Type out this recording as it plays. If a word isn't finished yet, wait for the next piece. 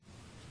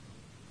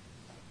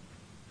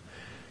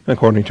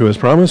According to his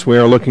promise, we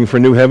are looking for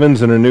new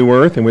heavens and a new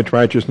earth in which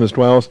righteousness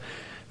dwells.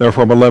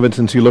 Therefore, beloved,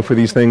 since you look for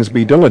these things,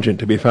 be diligent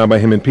to be found by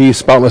him in peace,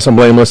 spotless and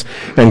blameless,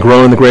 and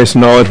grow in the grace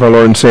and knowledge of our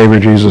Lord and Savior,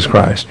 Jesus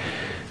Christ.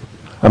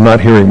 I'm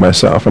not hearing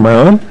myself. Am I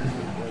on?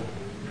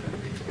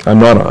 I'm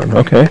not on.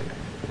 Okay.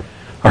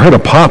 I heard a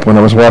pop when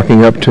I was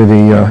walking up to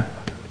the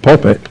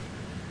pulpit.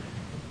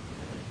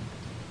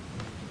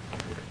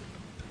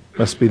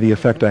 Must be the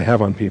effect I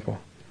have on people.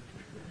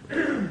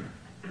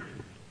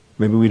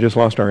 Maybe we just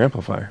lost our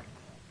amplifier.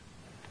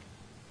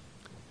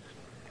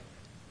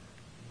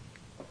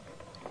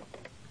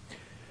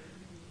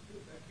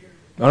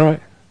 All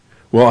right.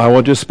 Well, I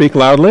will just speak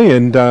loudly,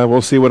 and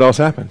we'll see what else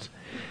happens.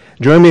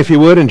 Join me, if you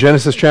would, in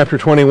Genesis chapter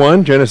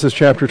 21. Genesis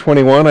chapter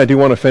 21. I do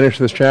want to finish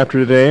this chapter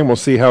today, and we'll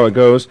see how it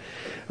goes.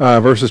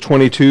 Verses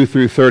 22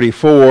 through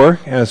 34,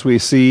 as we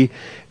see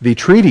the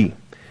treaty.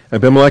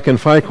 Abimelech and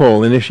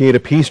Phicol initiate a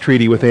peace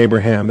treaty with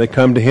Abraham. They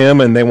come to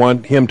him, and they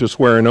want him to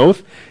swear an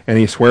oath, and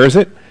he swears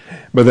it.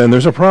 But then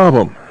there's a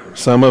problem.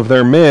 Some of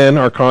their men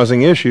are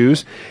causing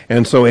issues,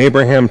 and so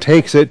Abraham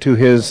takes it to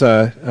his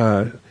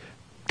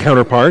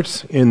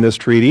counterparts in this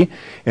treaty,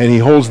 and he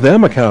holds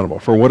them accountable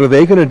for what are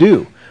they going to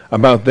do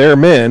about their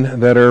men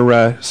that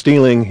are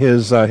stealing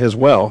his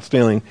well,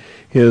 stealing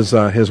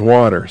his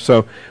water.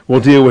 So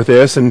we'll deal with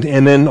this, and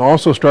then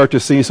also start to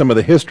see some of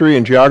the history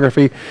and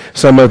geography,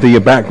 some of the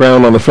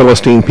background on the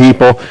Philistine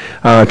people,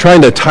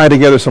 trying to tie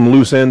together some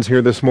loose ends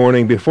here this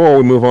morning before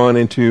we move on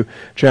into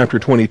chapter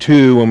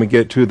 22 when we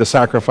get to the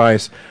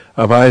sacrifice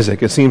of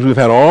Isaac. It seems we've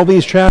had all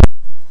these chapters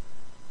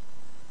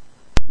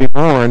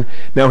on.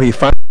 Now he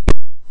finally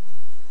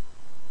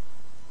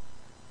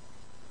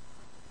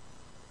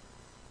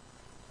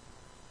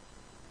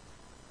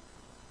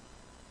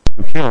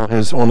kill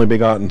his only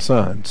begotten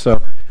son.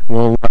 So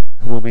we'll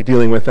be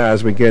dealing with that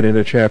as we get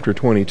into chapter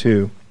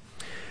 22.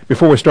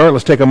 Before we start,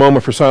 let's take a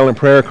moment for silent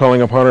prayer,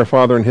 calling upon our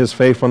Father in his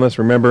faithfulness.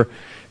 Remember,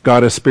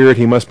 God is spirit.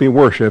 He must be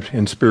worshipped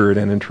in spirit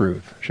and in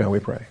truth. Shall we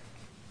pray?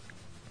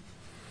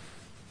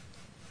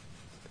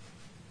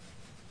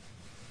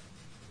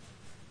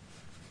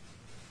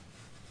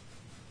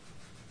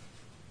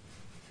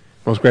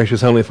 Most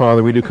gracious Heavenly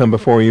Father, we do come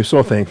before you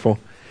so thankful.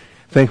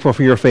 Thankful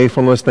for your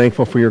faithfulness,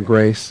 thankful for your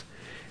grace.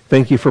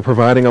 Thank you for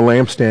providing a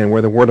lampstand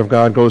where the Word of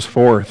God goes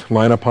forth,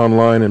 line upon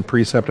line and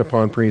precept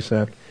upon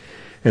precept.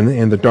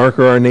 And the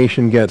darker our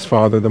nation gets,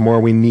 Father, the more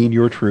we need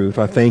your truth.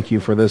 I thank you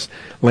for this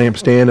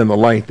lampstand and the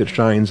light that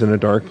shines in a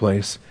dark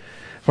place.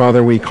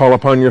 Father, we call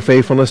upon your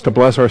faithfulness to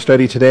bless our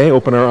study today.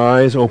 Open our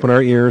eyes, open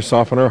our ears,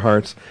 soften our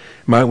hearts.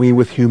 Might we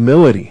with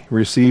humility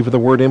receive the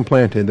word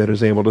implanted that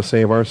is able to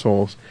save our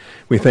souls.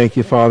 We thank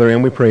you, Father,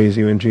 and we praise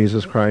you in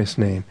Jesus Christ's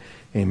name.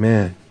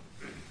 Amen.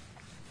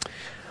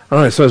 All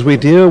right, so as we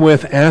deal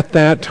with at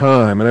that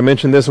time, and I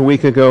mentioned this a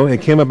week ago,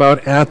 it came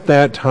about at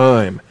that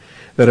time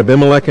that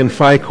Abimelech and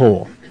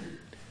Phicol,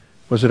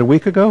 was it a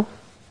week ago?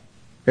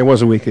 It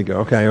was a week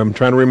ago. Okay, I'm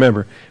trying to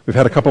remember. We've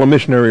had a couple of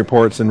missionary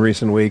reports in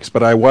recent weeks,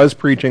 but I was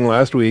preaching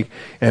last week,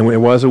 and it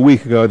was a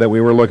week ago that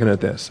we were looking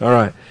at this. All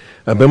right,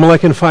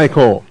 Abimelech and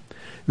Phicol.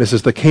 This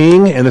is the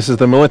king, and this is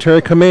the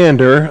military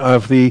commander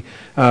of the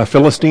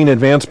Philistine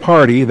advance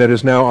party that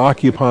is now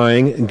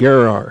occupying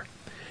Gerar.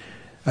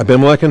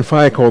 Abimelech and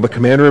Phicol, the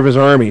commander of his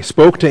army,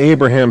 spoke to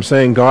Abraham,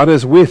 saying, God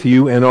is with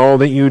you in all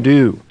that you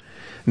do.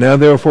 Now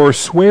therefore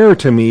swear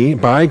to me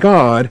by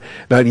God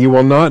that you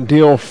will not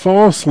deal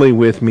falsely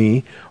with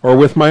me, or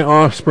with my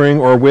offspring,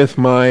 or with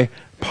my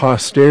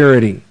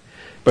posterity.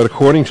 But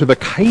according to the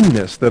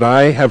kindness that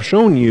I have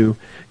shown you,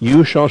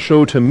 you shall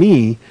show to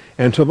me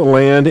and to the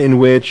land in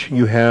which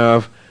you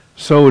have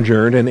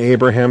sojourned. And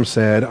Abraham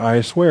said,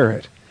 I swear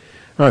it.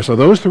 All right, so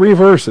those three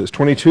verses,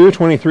 22,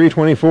 23,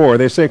 24,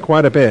 they say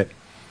quite a bit.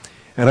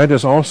 And I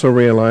just also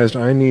realized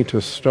I need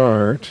to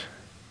start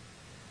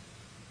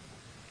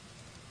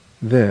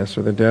this,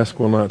 or the desk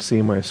will not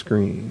see my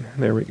screen.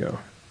 There we go.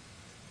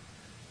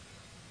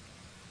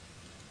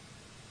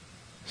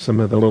 Some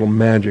of the little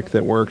magic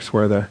that works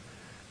where the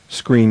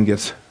screen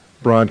gets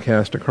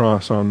broadcast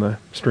across on the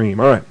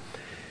stream. All right.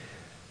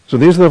 So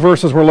these are the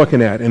verses we're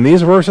looking at. And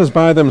these verses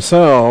by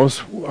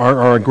themselves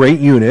are a great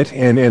unit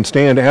and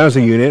stand as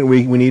a unit.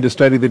 We need to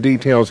study the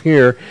details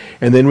here.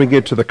 And then we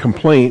get to the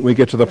complaint. We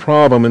get to the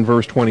problem in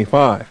verse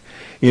 25.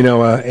 You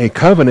know, a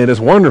covenant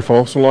is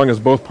wonderful so long as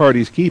both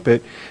parties keep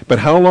it. But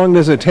how long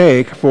does it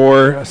take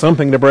for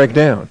something to break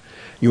down?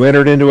 You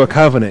entered into a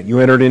covenant. You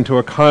entered into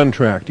a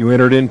contract. You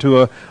entered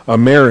into a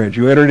marriage.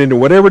 You entered into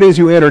whatever it is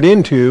you entered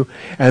into.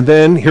 And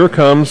then here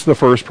comes the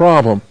first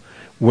problem.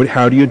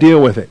 How do you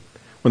deal with it?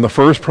 When the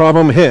first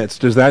problem hits,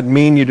 does that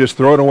mean you just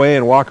throw it away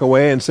and walk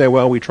away and say,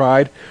 well, we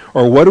tried?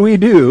 Or what do we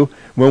do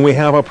when we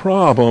have a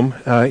problem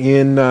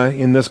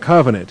in this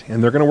covenant?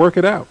 And they're going to work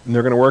it out. And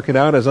they're going to work it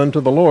out as unto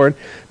the Lord,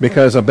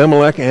 because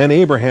Abimelech and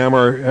Abraham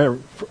are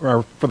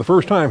for the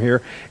first time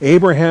here,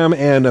 Abraham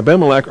and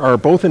Abimelech are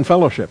both in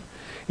fellowship.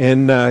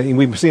 And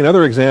we've seen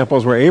other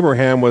examples where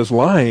Abraham was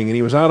lying and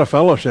he was out of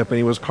fellowship and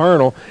he was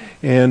carnal,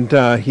 and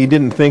he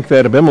didn't think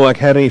that Abimelech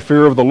had any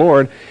fear of the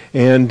Lord.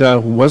 And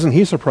wasn't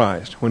he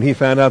surprised when he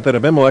found out that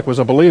Abimelech was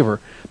a believer,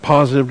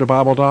 positive to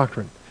Bible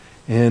doctrine,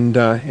 and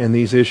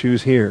these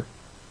issues here.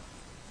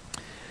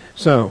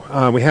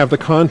 So we have the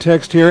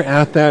context here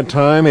at that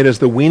time. It is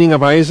the weaning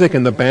of Isaac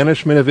and the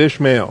banishment of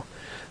Ishmael.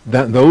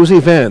 Those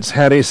events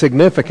had a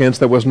significance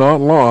that was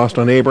not lost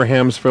on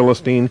Abraham's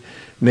Philistine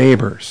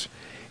neighbors.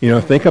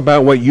 Think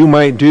about what you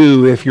might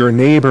do if your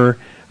neighbor,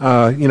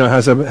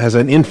 has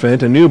an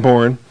infant, a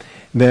newborn,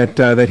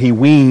 that he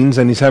weans,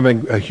 and he's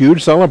having a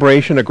huge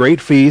celebration, a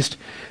great feast,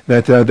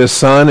 that this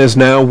son is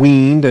now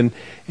weaned,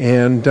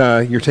 and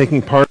you're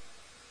taking part.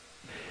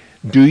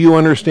 Do you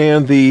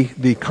understand the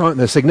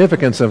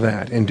significance of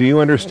that? And do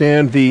you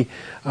understand the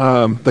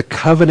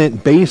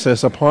covenant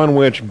basis upon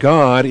which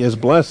God is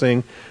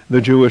blessing the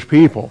Jewish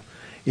people?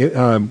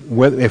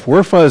 If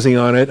we're fuzzy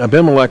on it,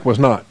 Abimelech was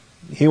not.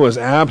 He was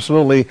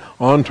absolutely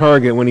on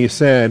target when he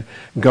said,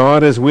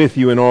 God is with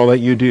you in all that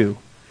you do.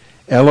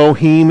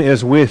 Elohim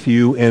is with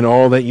you in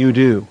all that you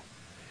do.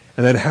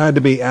 And that had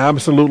to be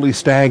absolutely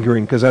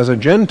staggering, because as a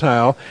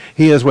Gentile,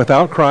 he is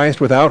without Christ,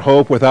 without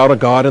hope, without a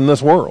God in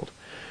this world.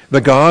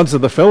 The gods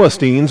of the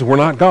Philistines were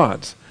not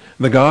gods.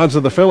 The gods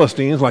of the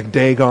Philistines, like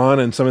Dagon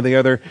and some of the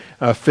other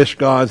fish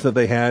gods that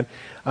they had,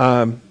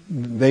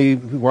 they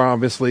were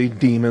obviously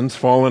demons,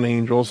 fallen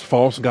angels,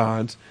 false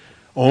gods.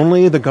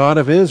 Only the God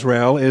of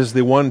Israel is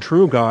the one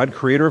true God,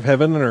 creator of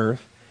heaven and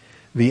earth,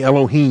 the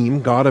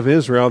Elohim, God of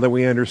Israel that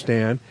we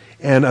understand.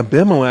 And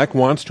Abimelech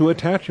wants to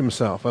attach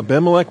himself.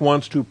 Abimelech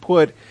wants to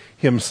put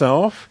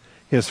himself,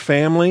 his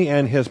family,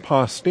 and his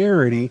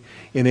posterity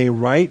in a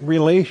right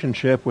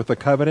relationship with the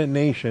covenant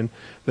nation,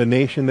 the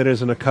nation that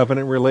is in a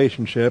covenant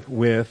relationship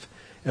with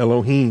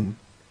Elohim.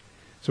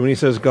 So when he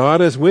says, God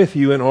is with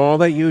you in all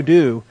that you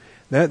do,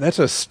 that's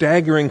a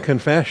staggering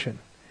confession,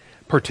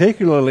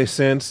 particularly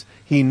since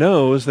he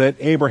knows that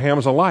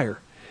Abraham's a liar.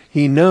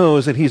 He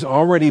knows that he's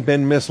already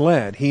been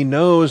misled. He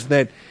knows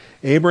that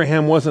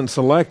Abraham wasn't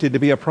selected to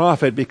be a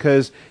prophet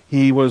because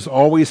he was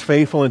always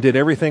faithful and did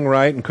everything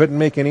right and couldn't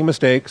make any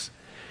mistakes.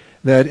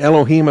 That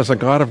Elohim is a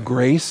God of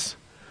grace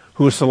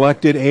who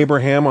selected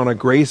Abraham on a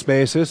grace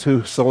basis,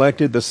 who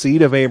selected the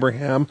seed of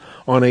Abraham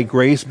on a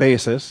grace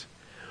basis,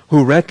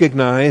 who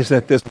recognized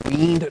that this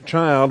weaned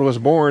child was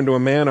born to a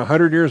man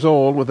 100 years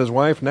old with his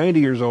wife 90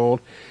 years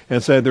old,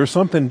 and said, there's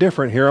something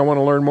different here, I want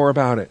to learn more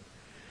about it.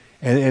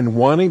 And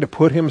wanting to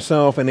put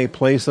himself in a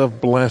place of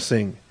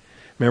blessing.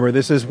 Remember,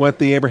 this is what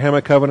the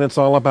Abrahamic covenant's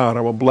all about.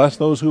 I will bless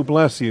those who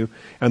bless you,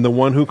 and the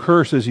one who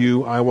curses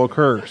you I will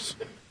curse.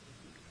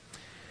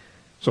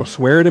 So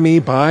swear to me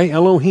by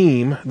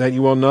Elohim that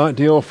you will not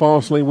deal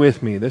falsely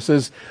with me. This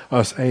is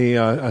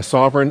a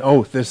sovereign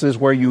oath. This is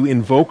where you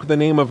invoke the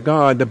name of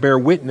God to bear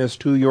witness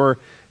to your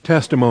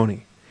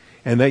testimony.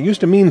 And that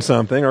used to mean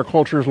something. Our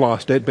culture's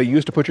lost it, but you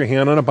used to put your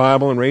hand on a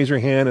Bible and raise your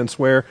hand and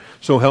swear,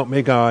 so help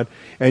me God.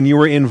 And you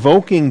were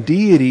invoking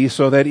deity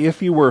so that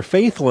if you were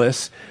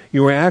faithless,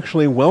 you were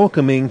actually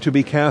welcoming to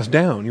be cast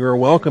down. You were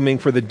welcoming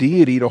for the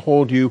deity to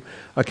hold you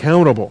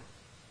accountable.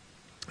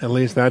 At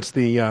least that's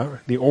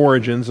the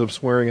origins of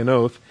swearing an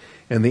oath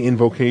and the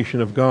invocation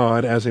of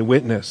God as a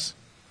witness.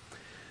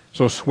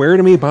 So swear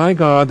to me by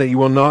God that you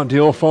will not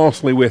deal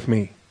falsely with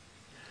me.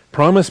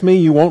 Promise me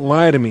you won't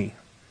lie to me.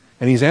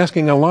 And he's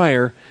asking a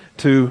liar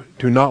to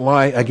not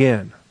lie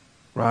again,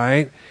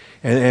 right?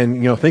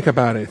 And think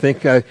about it.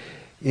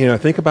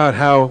 Think about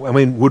how,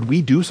 would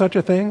we do such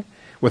a thing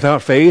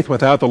without faith,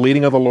 without the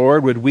leading of the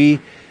Lord? Would we,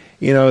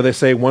 they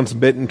say once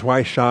bitten,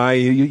 twice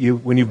shy.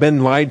 When you've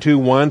been lied to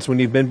once, when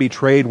you've been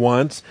betrayed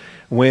once,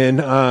 when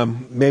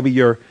maybe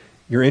you're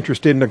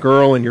interested in a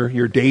girl and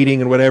you're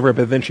dating and whatever,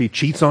 but then she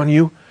cheats on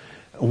you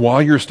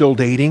while you're still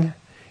dating,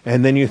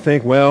 and then you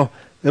think, well,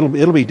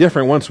 it'll be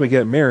different once we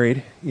get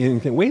married. You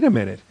think, wait a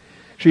minute,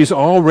 she's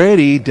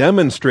already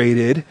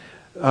demonstrated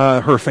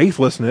her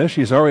faithlessness.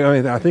 She's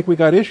already. I think we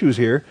got issues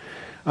here.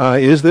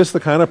 Is this the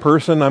kind of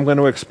person I'm going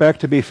to expect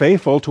to be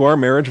faithful to our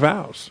marriage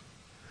vows?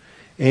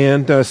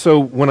 And so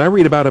when I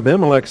read about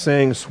Abimelech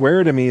saying,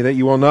 swear to me that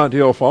you will not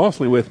deal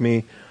falsely with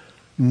me,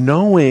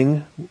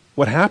 knowing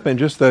what happened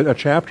just a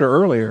chapter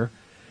earlier,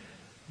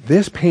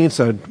 this paints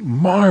a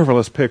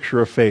marvelous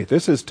picture of faith.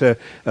 This is to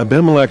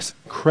Abimelech's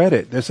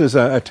credit. This is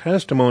a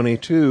testimony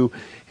to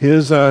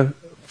his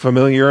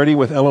familiarity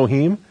with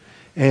Elohim.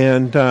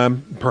 And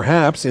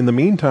perhaps in the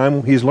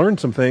meantime, he's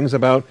learned some things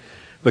about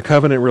the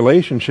covenant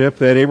relationship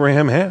that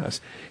Abraham has.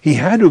 He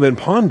had to have been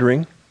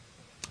pondering,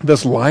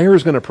 this liar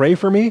is going to pray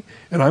for me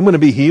and I'm going to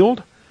be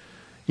healed.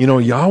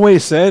 Yahweh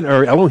said,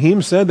 or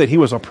Elohim said, that he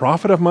was a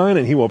prophet of mine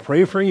and he will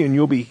pray for you and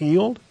you'll be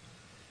healed.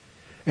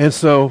 And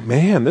so,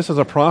 man, this is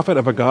a prophet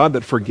of a God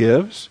that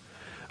forgives,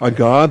 a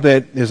God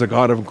that is a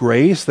God of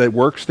grace that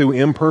works through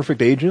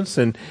imperfect agents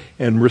and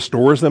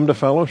restores them to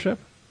fellowship.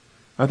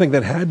 I think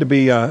that had to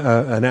be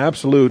an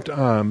absolute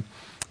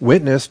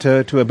witness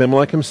to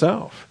Abimelech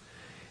himself.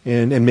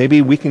 And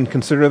maybe we can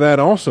consider that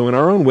also in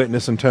our own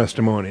witness and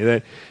testimony,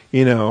 that,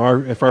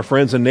 if our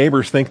friends and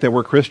neighbors think that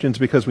we're Christians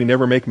because we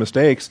never make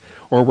mistakes,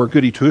 or we're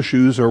goody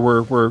two-shoes, or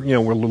we're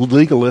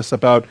legalists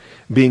about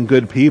being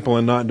good people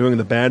and not doing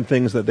the bad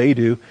things that they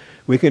do,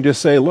 we can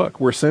just say, look,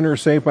 we're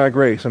sinners saved by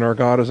grace, and our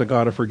God is a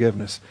God of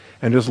forgiveness,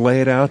 and just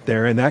lay it out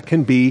there. And that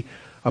can be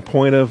a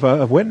point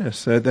of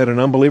witness, that an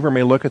unbeliever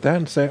may look at that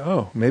and say,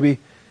 oh, maybe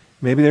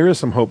there is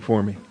some hope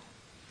for me.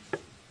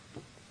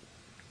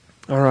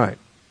 All right.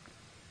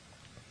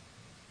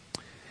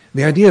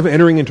 The idea of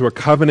entering into a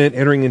covenant,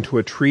 entering into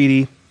a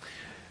treaty,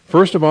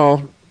 first of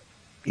all,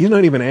 he's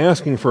not even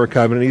asking for a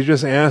covenant. He's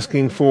just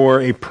asking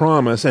for a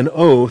promise, an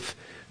oath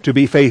to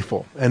be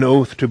faithful, an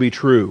oath to be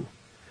true.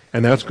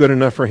 And that's good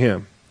enough for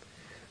him.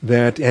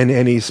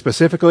 And he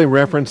specifically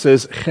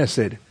references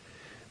chesed,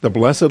 the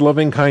blessed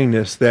loving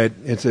kindness, that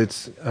it's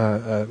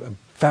a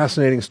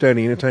fascinating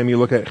study anytime you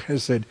look at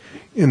chesed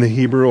in the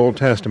Hebrew Old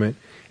Testament.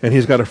 And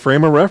he's got a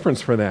frame of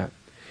reference for that.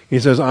 He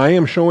says, I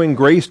am showing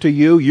grace to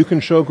you, you can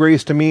show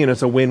grace to me, and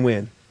it's a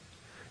win-win.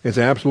 It's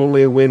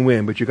absolutely a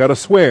win-win, but you got to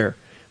swear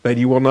that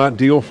you will not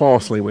deal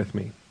falsely with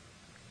me.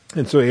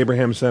 And so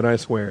Abraham said, I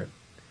swear it.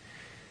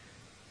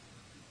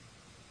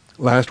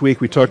 Last week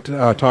we talked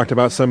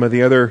about some of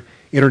the other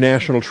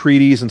international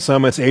treaties and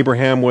summits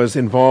Abraham was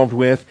involved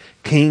with.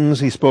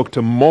 Kings, he spoke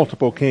to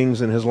multiple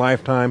kings in his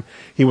lifetime.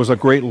 He was a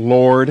great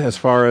lord as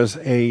far as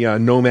a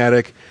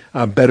nomadic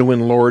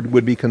Bedouin lord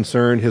would be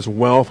concerned. His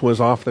wealth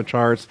was off the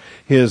charts.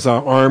 His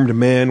armed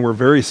men were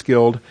very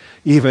skilled,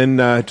 even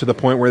to the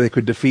point where they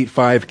could defeat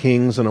 5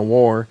 kings in a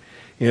war.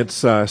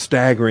 It's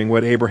staggering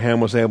what Abraham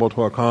was able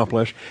to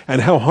accomplish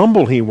and how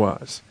humble he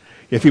was.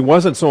 If he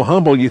wasn't so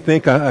humble, you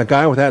think a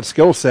guy with that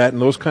skill set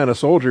and those kind of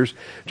soldiers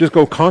just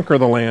go conquer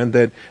the land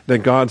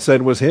that God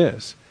said was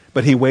his.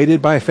 But he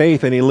waited by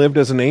faith, and he lived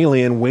as an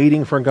alien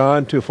waiting for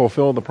God to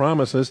fulfill the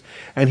promises,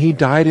 and he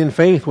died in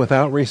faith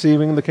without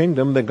receiving the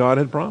kingdom that God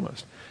had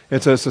promised.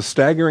 It's a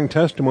staggering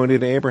testimony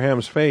to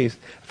Abraham's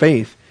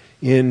faith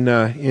in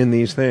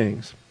these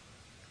things.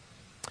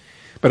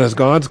 But as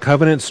God's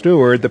covenant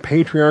steward, the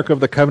patriarch of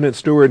the covenant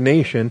steward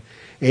nation,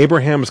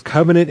 Abraham's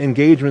covenant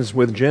engagements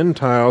with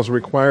Gentiles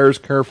requires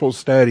careful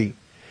study.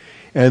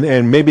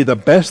 And maybe the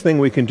best thing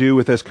we can do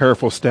with this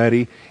careful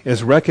study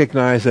is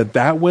recognize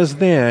that was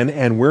then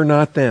and we're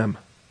not them.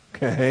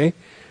 Okay?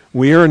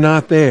 We are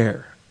not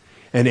there.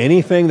 And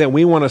anything that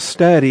we want to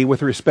study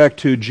with respect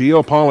to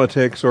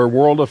geopolitics or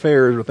world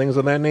affairs or things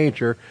of that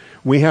nature,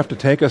 we have to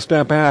take a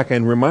step back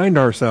and remind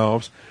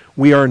ourselves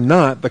we are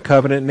not the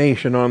covenant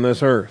nation on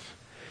this earth.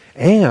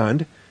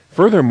 And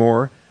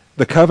furthermore,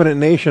 the covenant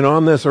nation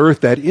on this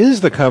earth, that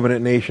is the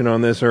covenant nation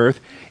on this earth,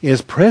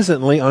 is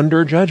presently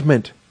under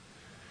judgment.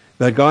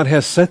 That God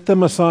has set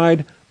them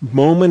aside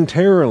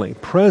momentarily,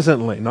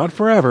 presently, not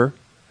forever,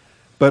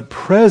 but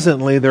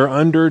presently they're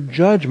under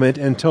judgment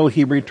until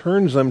he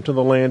returns them to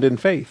the land in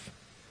faith,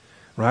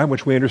 right?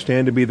 Which we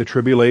understand to be the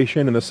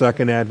tribulation and the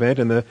second advent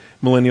and the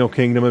millennial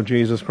kingdom of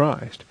Jesus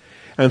Christ.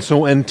 And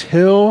so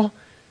until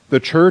the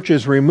church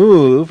is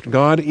removed,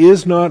 God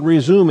is not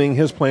resuming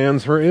his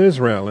plans for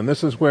Israel. And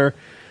this is where,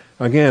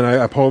 again,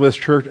 I pull this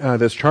chart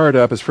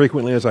up as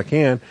frequently as I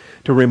can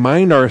to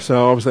remind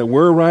ourselves that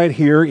we're right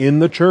here in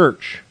the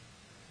church.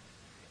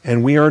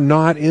 And we are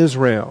not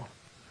Israel.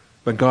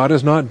 But God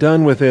is not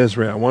done with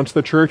Israel. Once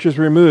the church is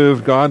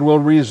removed, God will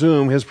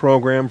resume his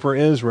program for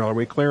Israel. Are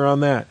we clear on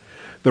that?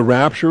 The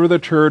rapture of the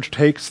church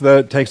takes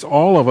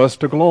all of us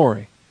to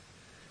glory.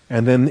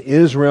 And then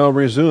Israel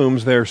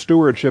resumes their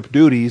stewardship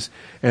duties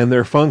and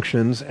their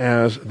functions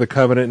as the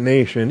covenant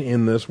nation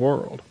in this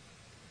world.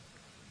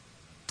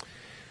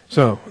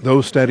 So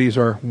those studies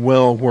are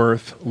well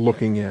worth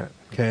looking at,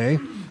 okay?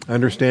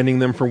 Understanding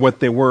them for what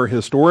they were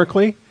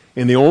historically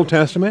in the Old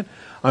Testament,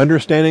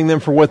 understanding them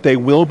for what they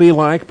will be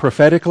like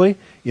prophetically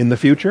in the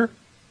future.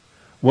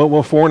 What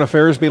will foreign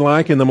affairs be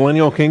like in the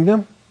millennial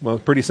kingdom? Well,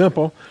 it's pretty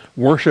simple.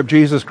 Worship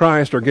Jesus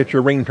Christ or get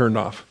your ring turned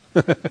off.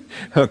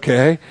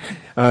 Okay?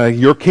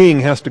 Your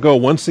king has to go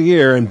once a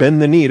year and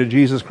bend the knee to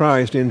Jesus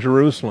Christ in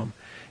Jerusalem.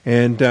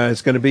 And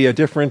it's going to be a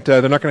different,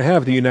 they're not going to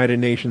have the United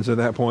Nations at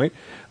that point,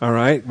 all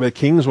right? But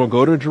kings will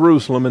go to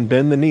Jerusalem and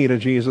bend the knee to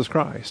Jesus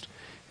Christ.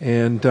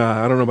 And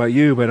I don't know about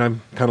you, but I'm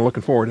kind of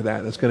looking forward to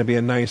that. That's going to be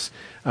a nice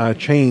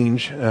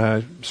change,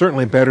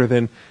 certainly better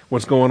than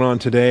what's going on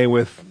today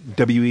with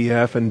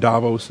WEF and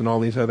Davos and all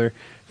these other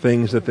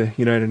things that the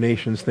United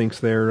Nations thinks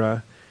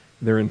they're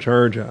in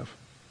charge of.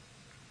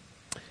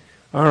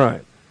 All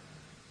right.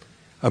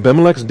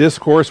 Abimelech's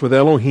discourse with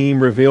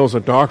Elohim reveals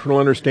a doctrinal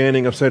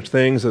understanding of such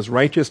things as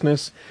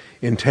righteousness,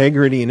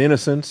 integrity and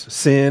innocence,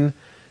 sin,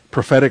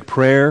 prophetic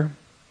prayer.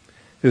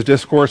 His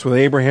discourse with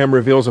Abraham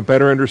reveals a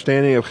better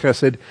understanding of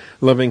chesed,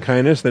 loving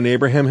kindness, than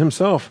Abraham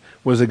himself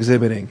was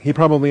exhibiting. He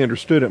probably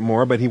understood it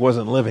more, but he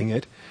wasn't living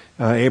it.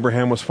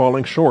 Abraham was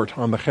falling short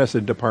on the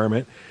chesed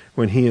department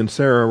when he and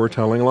Sarah were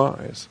telling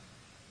lies.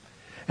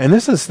 And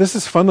this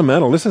is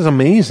fundamental. This is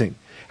amazing.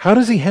 How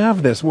does he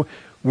have this?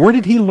 Where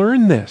did he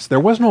learn this? There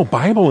was no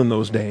Bible in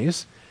those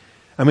days.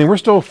 I mean, we're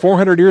still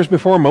 400 years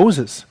before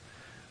Moses.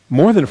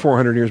 more than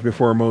 400 years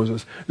before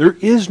Moses. There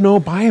is no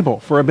Bible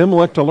for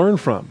Abimelech to learn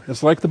from.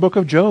 It's like the book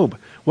of Job.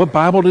 What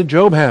Bible did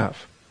Job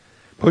have?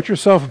 Put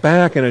yourself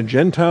back in a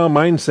Gentile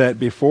mindset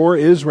before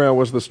Israel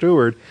was the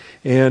steward,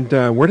 and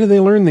where did they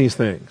learn these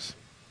things?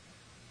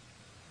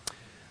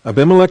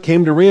 Abimelech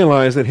came to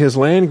realize that his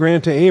land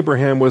grant to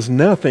Abraham was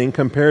nothing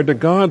compared to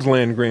God's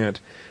land grant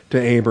to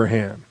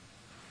Abraham.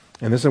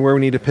 And this is where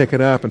we need to pick it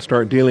up and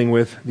start dealing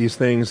with these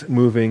things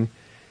moving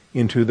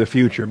into the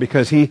future.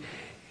 Because he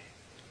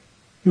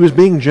was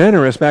being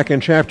generous back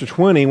in chapter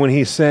 20 when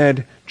he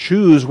said,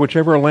 choose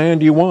whichever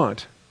land you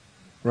want.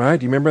 Right?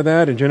 Do you remember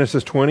that in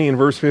Genesis 20 and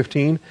verse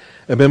 15?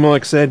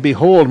 Abimelech said,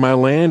 behold, my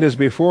land is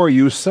before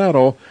you,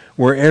 settle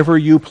wherever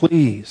you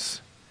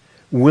please.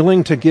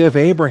 Willing to give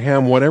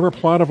Abraham whatever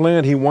plot of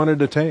land he wanted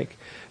to take,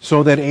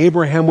 so that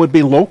Abraham would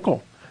be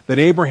local, that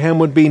Abraham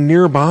would be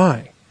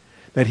nearby,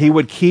 that he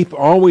would keep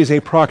always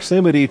a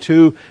proximity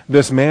to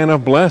this man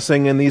of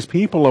blessing and these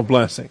people of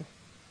blessing.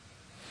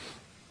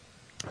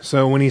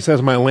 So when he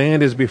says, my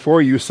land is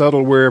before you,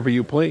 settle wherever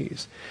you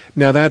please.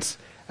 Now that's,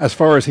 as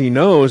far as he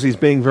knows, he's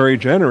being very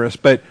generous,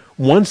 but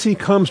once he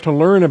comes to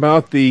learn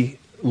about the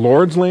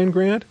Lord's land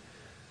grant,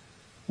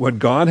 what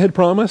God had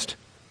promised,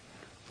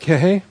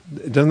 okay,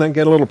 doesn't that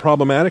get a little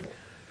problematic?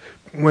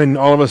 When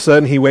all of a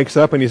sudden he wakes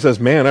up and he says,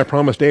 man, I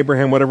promised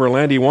Abraham whatever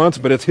land he wants,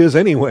 but it's his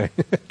anyway.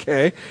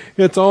 Okay,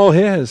 it's all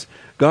his.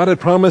 God had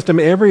promised him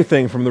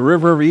everything from the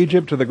river of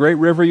Egypt to the great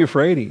river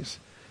Euphrates.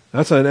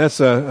 That's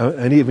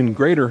an even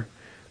greater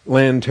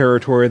land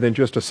territory than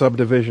just a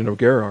subdivision of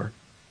Gerar.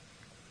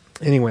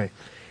 Anyway,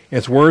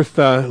 it's worth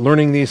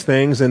learning these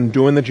things and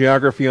doing the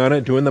geography on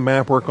it, doing the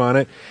map work on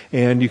it,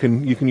 and you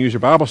can use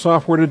your Bible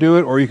software to do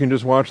it, or you can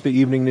just watch the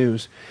evening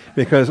news,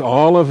 because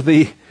all of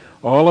the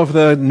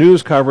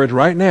news coverage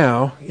right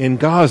now in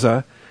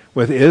Gaza,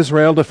 with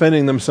Israel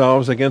defending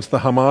themselves against the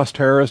Hamas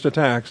terrorist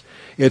attacks,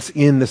 it's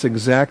in this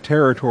exact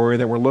territory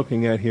that we're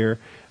looking at here,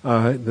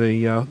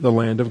 the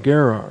land of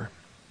Gerar.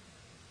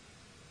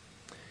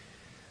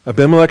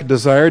 Abimelech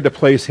desired to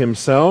place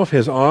himself,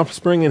 his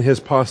offspring, and his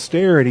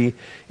posterity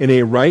in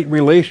a right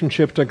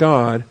relationship to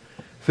God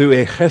through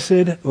a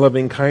chesed,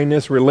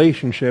 loving-kindness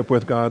relationship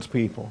with God's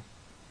people.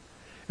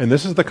 And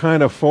this is the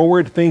kind of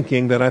forward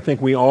thinking that I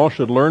think we all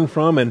should learn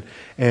from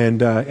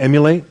and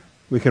emulate.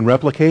 We can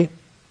replicate.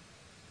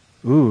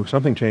 Ooh,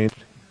 something changed.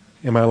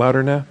 Am I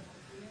louder now?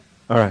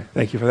 All right,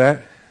 thank you for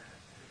that.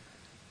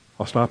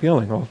 I'll stop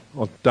yelling.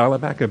 I'll dial it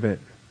back a bit.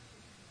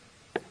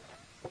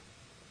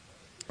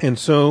 And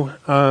so,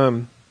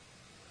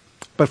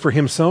 but for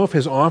himself,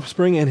 his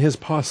offspring, and his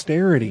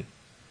posterity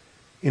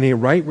in a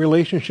right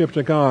relationship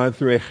to God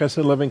through a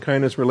chesed, loving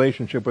kindness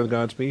relationship with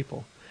God's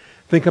people.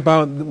 Think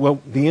about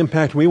the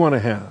impact we want to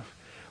have.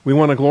 We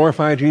want to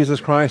glorify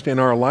Jesus Christ in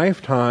our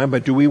lifetime,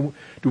 but do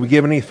we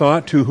give any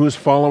thought to who's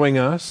following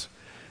us?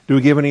 Do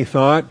we give any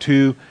thought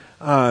to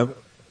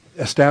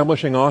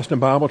establishing Austin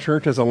Bible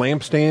Church as a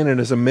lampstand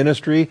and as a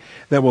ministry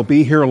that will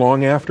be here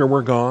long after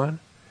we're gone?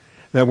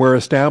 That we're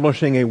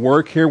establishing a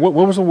work here. What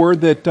was the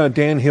word that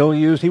Dan Hill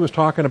used? He was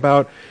talking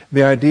about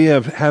the idea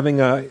of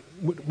having a...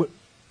 What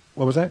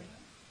was that?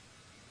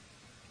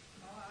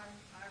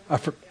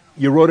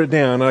 You wrote it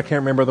down, and I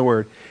can't remember the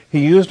word.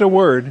 He used a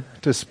word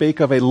to speak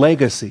of a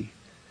legacy,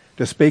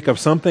 to speak of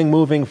something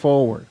moving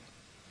forward.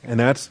 And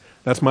that's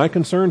my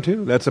concern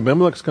too. That's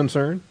Abimelech's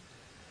concern.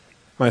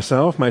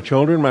 Myself, my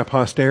children, my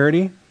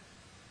posterity.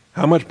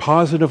 How much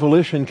positive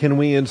volition can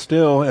we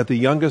instill at the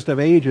youngest of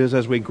ages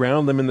as we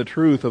ground them in the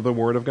truth of the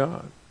Word of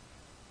God?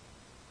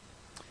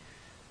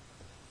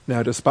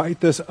 Now,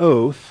 despite this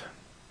oath,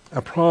 a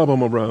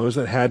problem arose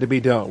that had to be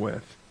dealt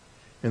with.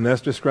 And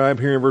that's described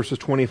here in verses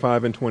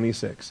 25 and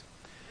 26.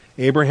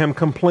 Abraham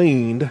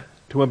complained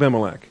to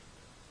Abimelech.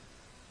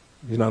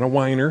 He's not a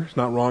whiner. It's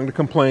not wrong to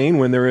complain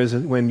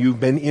when you've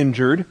been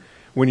injured,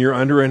 when you're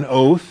under an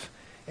oath,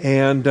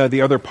 and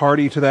the other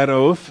party to that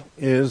oath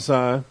is...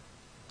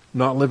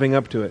 not living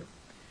up to it.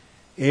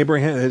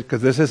 Abraham,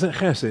 because this isn't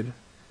chesed,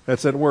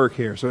 that's at work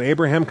here. So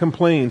Abraham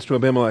complains to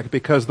Abimelech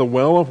because the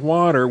well of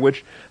water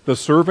which the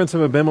servants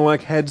of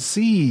Abimelech had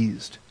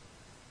seized.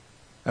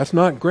 That's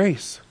not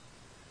grace.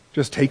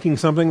 Just taking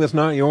something that's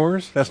not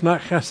yours. That's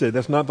not chesed.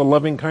 That's not the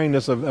loving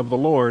kindness of the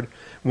Lord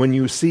when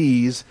you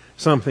seize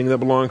something that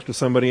belongs to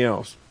somebody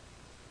else.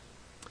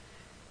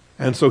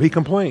 And so he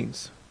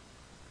complains.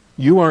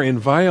 You are in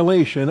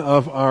violation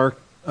of our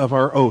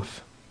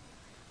oath.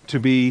 To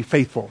be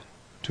faithful,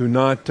 to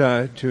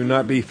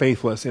not be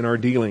faithless in our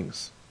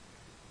dealings.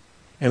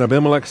 And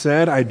Abimelech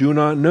said, I do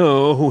not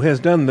know who has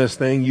done this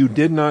thing. You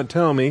did not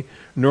tell me,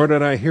 nor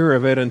did I hear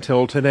of it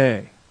until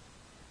today.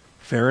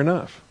 Fair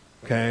enough.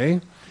 Okay?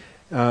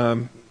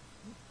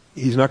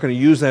 He's not going to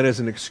use that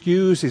as an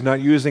excuse. He's not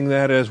using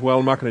that as, well,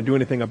 I'm not going to do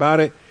anything about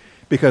it,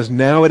 because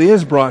now it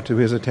is brought to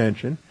his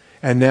attention.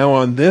 And now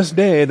on this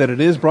day that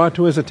it is brought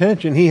to his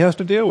attention, he has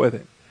to deal with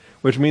it.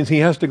 Which means he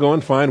has to go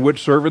and find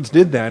which servants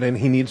did that, and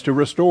he needs to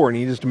restore, and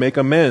he needs to make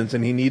amends,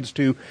 and he needs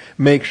to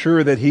make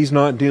sure that he's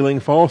not dealing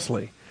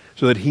falsely,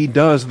 so that he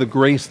does the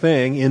grace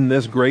thing in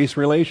this grace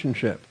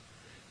relationship,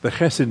 the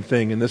chesed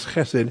thing in this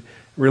chesed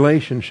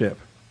relationship.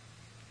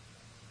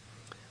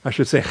 I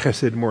should say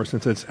chesed more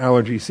since it's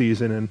allergy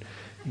season and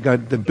you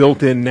got the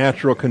built-in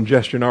natural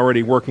congestion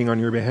already working on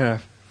your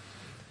behalf.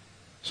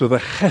 So the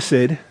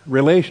chesed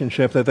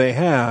relationship that they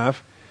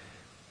have,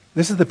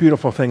 this is the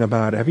beautiful thing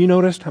about it. Have you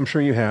noticed? I'm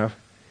sure you have.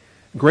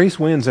 Grace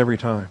wins every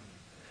time.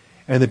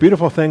 And the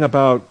beautiful thing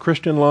about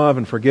Christian love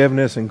and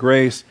forgiveness and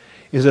grace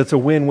is it's a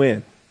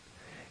win-win.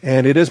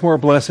 And it is more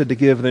blessed to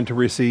give than to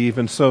receive.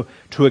 And so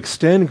to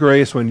extend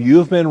grace when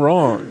you've been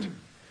wronged,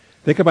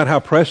 think about how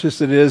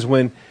precious it is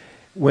when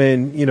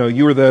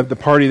you were the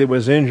party that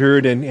was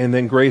injured and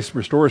then grace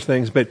restores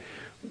things. But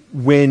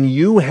when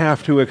you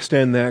have to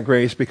extend that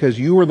grace because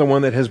you were the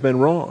one that has been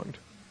wronged,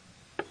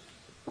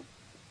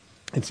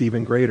 it's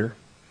even greater.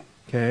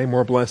 Okay,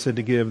 more blessed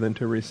to give than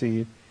to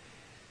receive.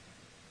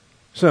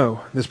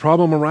 So this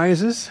problem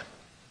arises,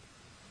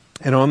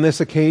 and on this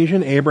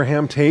occasion,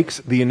 Abraham takes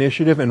the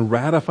initiative and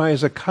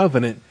ratifies a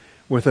covenant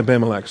with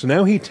Abimelech. So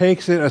now he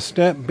takes it a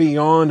step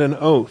beyond an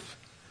oath.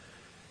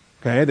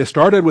 Okay, they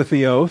started with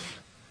the oath.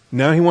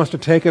 Now he wants to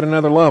take it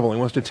another level. He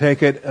wants to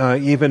take it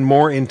even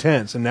more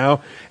intense. And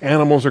now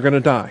animals are going to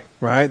die,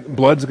 right?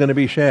 Blood's going to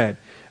be shed.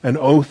 An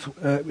oath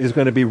is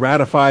going to be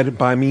ratified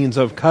by means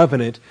of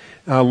covenant,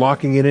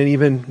 locking it in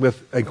even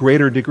with a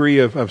greater degree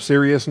of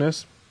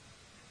seriousness.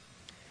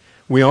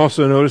 We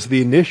also notice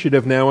the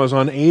initiative now is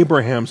on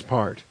Abraham's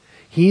part.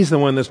 He's the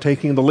one that's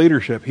taking the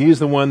leadership. He's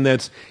the one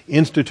that's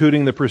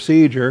instituting the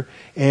procedure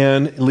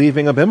and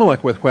leaving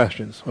Abimelech with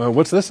questions. Well,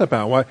 what's this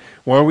about?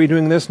 Why are we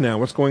doing this now?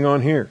 What's going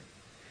on here?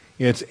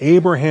 It's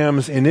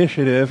Abraham's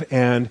initiative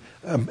and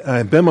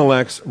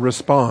Abimelech's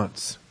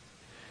response.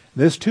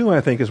 This, too,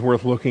 I think, is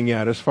worth looking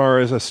at as far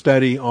as a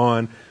study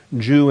on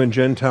Jew and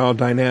Gentile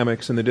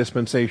dynamics in the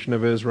dispensation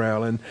of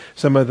Israel and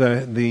some of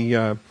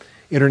the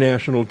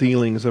international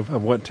dealings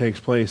of what takes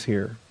place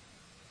here.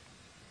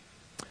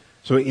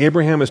 So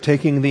Abraham is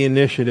taking the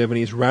initiative and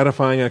he's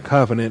ratifying a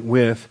covenant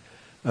with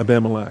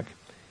Abimelech.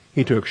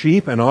 He took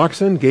sheep and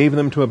oxen, gave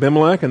them to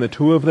Abimelech, and the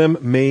two of them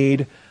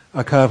made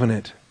a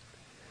covenant.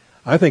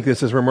 I think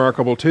this is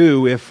remarkable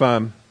too if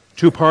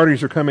two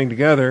parties are coming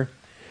together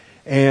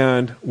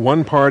and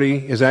one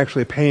party is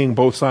actually paying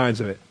both sides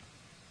of it.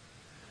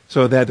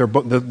 So that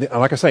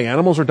like I say,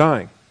 animals are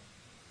dying.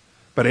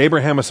 But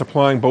Abraham is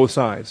supplying both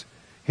sides.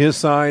 His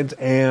sides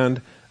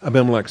and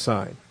Abimelech's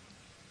side.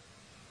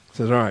 He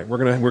says, all right, we're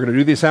gonna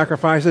do these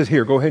sacrifices.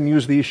 Here, go ahead and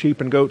use these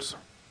sheep and goats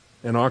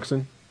and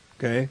oxen,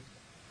 okay?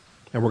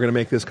 And we're going to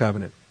make this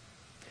covenant.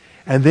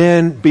 And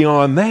then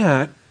beyond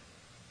that,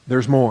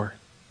 there's more.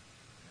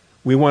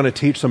 We want to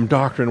teach some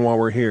doctrine while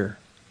we're here.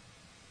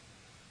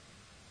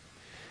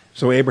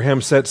 So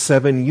Abraham set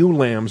 7 ewe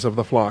lambs of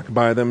the flock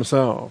by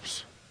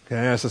themselves.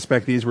 Okay, I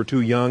suspect these were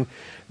too young.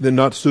 They're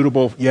not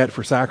suitable yet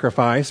for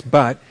sacrifice,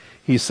 but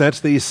he sets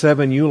these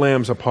 7 ewe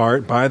lambs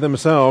apart by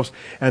themselves,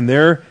 and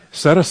they're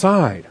set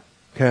aside.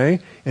 Okay?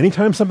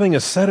 Anytime something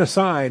is set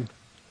aside,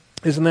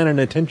 isn't that an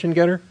attention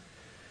getter?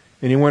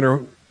 And you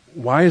wonder,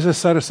 why is this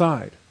set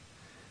aside?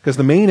 Because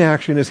the main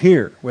action is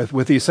here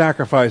with these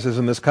sacrifices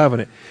and this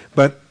covenant.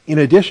 But in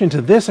addition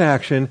to this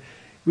action,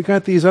 we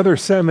got these other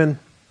 7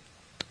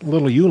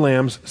 little ewe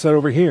lambs set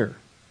over here.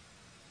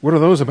 What are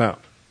those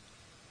about?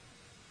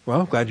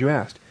 Well, glad you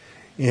asked.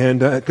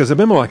 And because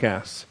Abimelech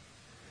asks.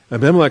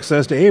 Abimelech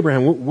says to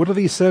Abraham, what do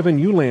these 7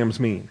 ewe lambs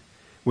mean,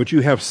 which you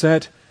have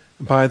set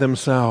by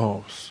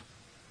themselves?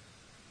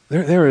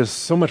 There is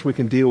so much we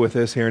can deal with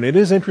this here, and it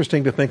is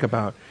interesting to think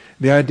about.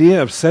 The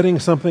idea of setting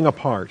something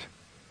apart,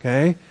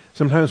 okay?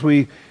 Sometimes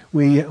we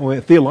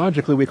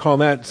theologically, we call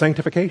that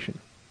sanctification.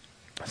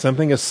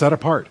 Something is set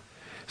apart.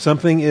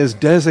 Something is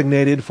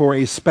designated for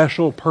a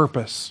special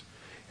purpose.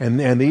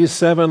 And these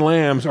 7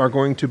 lambs are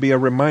going to be a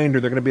reminder.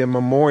 They're going to be a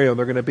memorial.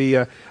 They're going to be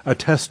a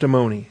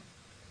testimony.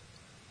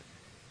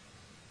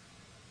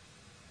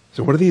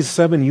 So what do these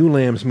 7 ewe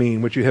lambs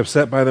mean, which you have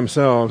set by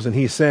themselves? And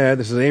he said,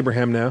 this is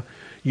Abraham now,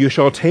 you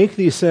shall take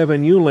these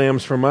 7 ewe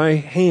lambs from my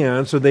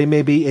hand, so they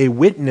may be a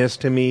witness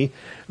to me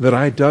that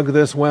I dug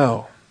this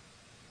well.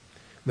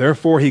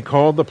 Therefore he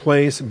called the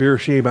place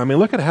Beersheba. I mean,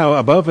 look at how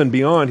above and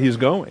beyond he's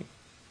going.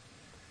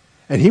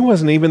 And he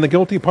wasn't even the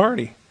guilty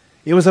party.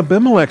 It was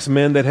Abimelech's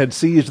men that had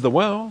seized the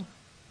well.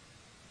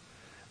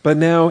 But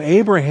now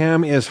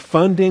Abraham is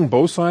funding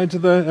both sides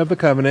of the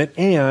covenant,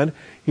 and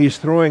he's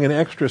throwing an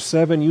extra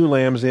 7 ewe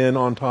lambs in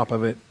on top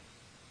of it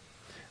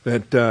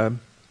that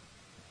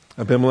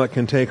Abimelech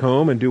can take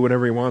home and do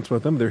whatever he wants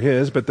with them. They're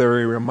his, but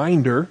they're a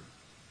reminder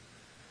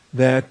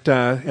that,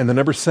 and the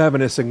number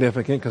 7 is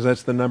significant because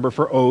that's the number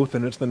for oath,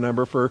 and it's the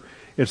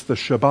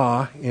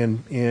Shabbat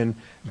in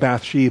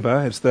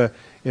Bathsheba. It's the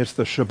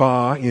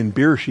Shabbat in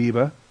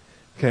Beersheba.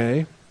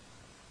 Okay.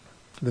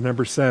 The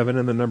number 7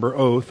 and the number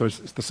oath,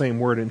 it's the same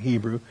word in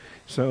Hebrew.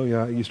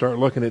 So you start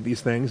looking at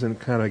these things and it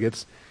kind of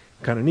gets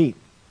kind of neat.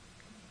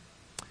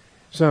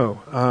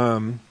 So,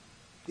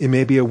 it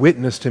may be a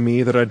witness to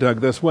me that I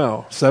dug this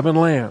well. 7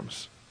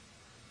 lambs.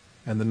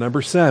 And the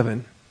number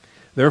 7.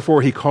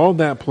 Therefore, he called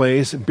that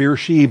place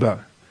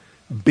Beersheba.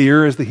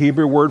 Beer is the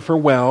Hebrew word for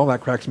well.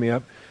 That cracks me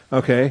up.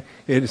 Okay,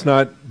 it's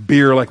not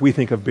beer like we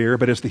think of beer,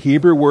 but it's the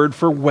Hebrew word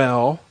for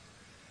well,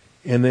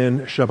 and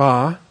then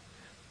Shabbat,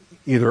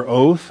 either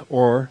oath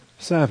or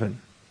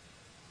 7.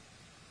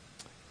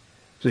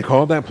 So he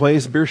called that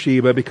place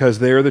Beersheba because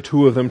there the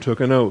two of them took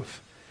an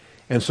oath.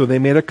 And so they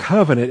made a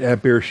covenant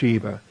at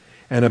Beersheba.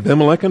 And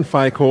Abimelech and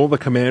Phicol, the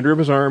commander of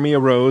his army,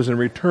 arose and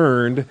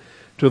returned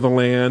to the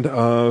land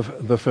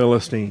of the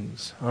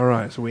Philistines. All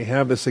right, so we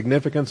have the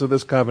significance of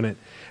this covenant.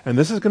 And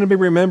this is going to be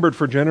remembered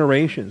for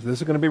generations. This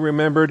is going to be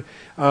remembered,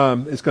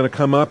 it's going to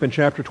come up in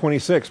chapter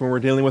 26 when we're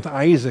dealing with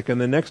Isaac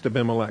and the next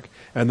Abimelech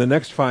and the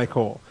next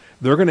Phicol.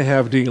 They're going to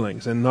have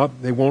dealings, and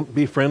they won't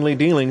be friendly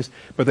dealings,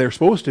 but they're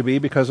supposed to be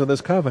because of this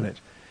covenant.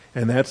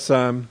 And that's,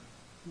 I'll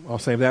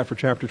save that for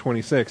chapter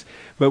 26.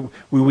 But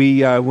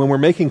when we're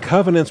making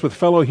covenants with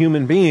fellow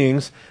human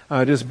beings,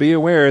 just be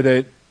aware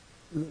that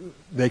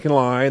they can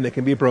lie and they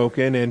can be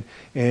broken,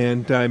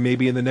 and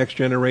maybe in the next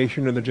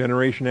generation or the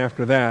generation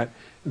after that,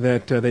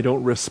 that they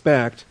don't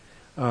respect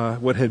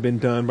what had been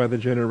done by the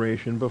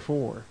generation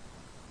before.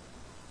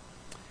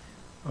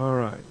 All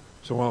right.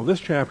 So while this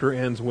chapter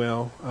ends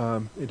well,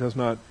 it does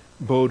not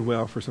bode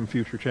well for some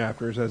future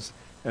chapters,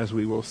 as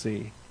we will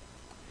see.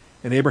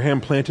 And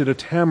Abraham planted a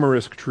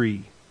tamarisk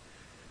tree.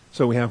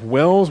 So we have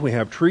wells, we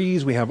have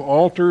trees, we have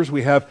altars,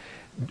 we have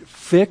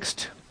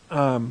fixed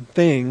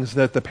things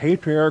that the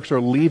patriarchs are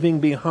leaving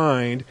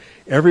behind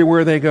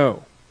everywhere they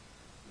go,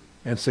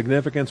 and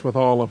significance with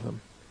all of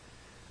them.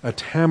 A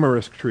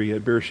tamarisk tree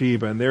at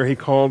Beersheba, and there he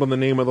called on the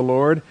name of the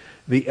Lord,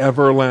 the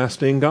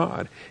everlasting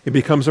God. It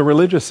becomes a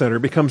religious center. I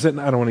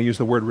don't want to use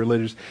the word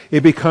religious.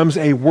 It becomes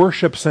a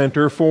worship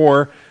center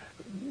for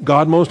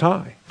God Most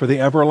High, for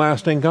the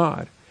everlasting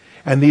God.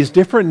 And these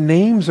different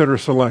names that are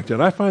selected,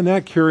 I find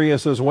that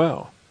curious as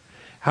well.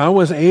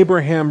 How is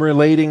Abraham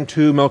relating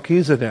to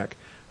Melchizedek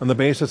on the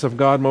basis of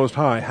God Most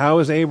High? How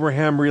is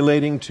Abraham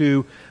relating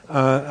to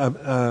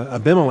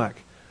Abimelech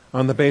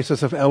on the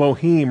basis of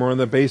Elohim, or on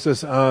the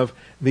basis of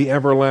the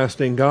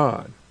everlasting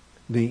God,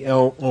 the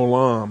El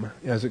Olam,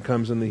 as it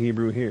comes in the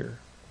Hebrew here?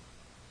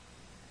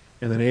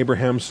 And then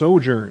Abraham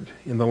sojourned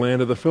in the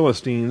land of the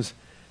Philistines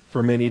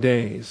for many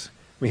days.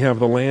 We have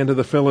the land of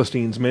the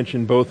Philistines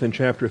mentioned both in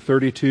chapter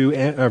 32,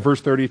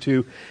 verse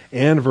 32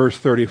 and verse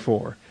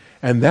 34.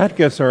 And that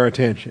gets our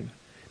attention,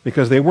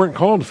 because they weren't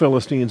called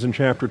Philistines in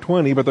chapter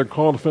 20, but they're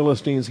called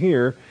Philistines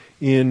here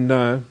in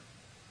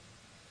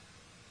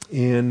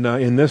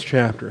this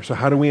chapter. So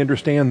how do we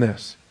understand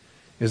this?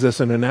 Is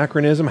this an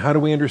anachronism? How do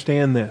we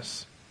understand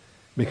this?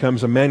 It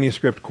becomes a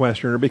manuscript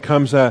question, or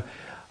becomes a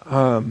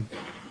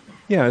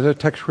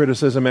text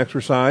criticism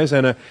exercise,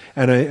 and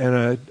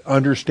a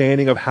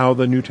understanding of how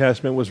the New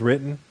Testament was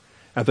written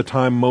at the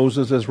time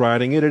Moses is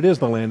writing it. It is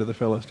the land of the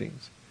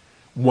Philistines.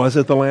 Was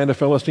it the land of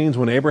Philistines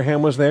when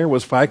Abraham was there?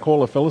 Was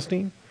Phicol a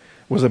Philistine?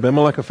 Was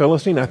Abimelech a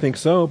Philistine? I think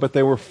so, but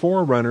they were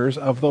forerunners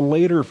of the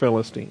later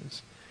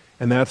Philistines.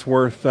 And that's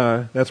worth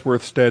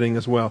studying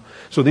as well.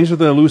 So these are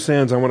the loose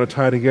ends I want to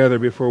tie together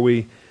before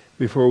we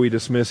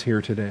dismiss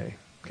here today.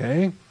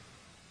 Okay?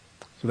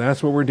 So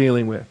that's what we're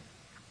dealing with.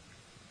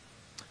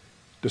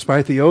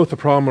 Despite the oath, the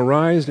problem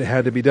arose. It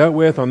had to be dealt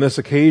with. On this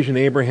occasion,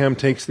 Abraham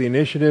takes the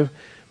initiative,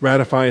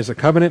 ratifies the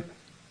covenant.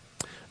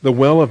 The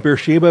well of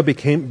Beersheba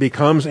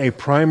becomes a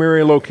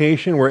primary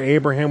location where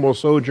Abraham will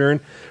sojourn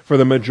for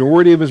the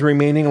majority of his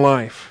remaining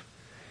life.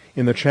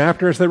 In the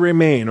chapters that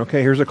remain,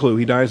 okay, here's a clue.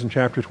 He dies in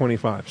chapter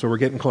 25, so we're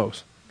getting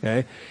close.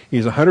 Okay,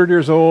 he's 100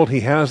 years old. He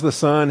has the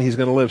son. He's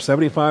going to live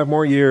 75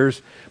 more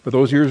years, but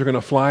those years are going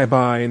to fly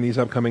by in these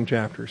upcoming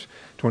chapters,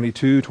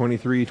 22,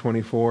 23,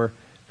 24,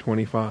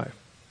 25.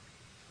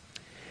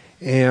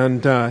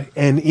 And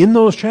in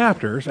those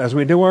chapters, as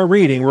we do our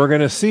reading, we're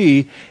going to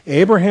see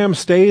Abraham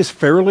stays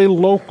fairly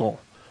local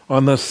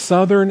on the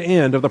southern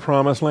end of the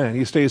Promised Land.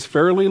 He stays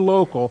fairly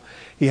local.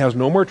 He has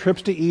no more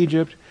trips to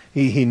Egypt.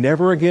 He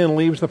never again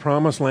leaves the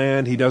Promised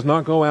Land. He does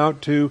not go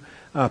out to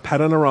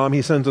Paddan Aram.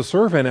 He sends a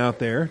servant out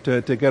there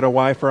to get a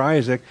wife for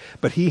Isaac,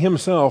 but he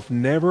himself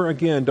never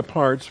again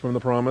departs from the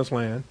Promised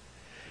Land.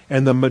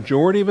 And the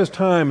majority of his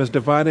time is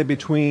divided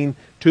between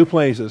two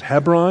places,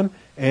 Hebron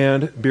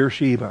and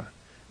Beersheba.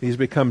 These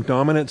become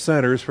dominant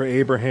centers for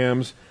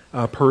Abraham's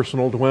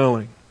personal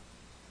dwelling.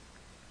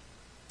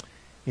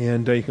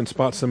 And you can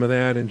spot some of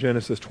that in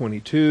Genesis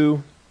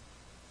 22.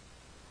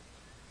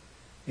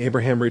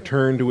 Abraham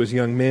returned to his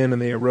young men,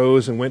 and they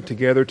arose and went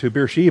together to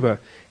Beersheba.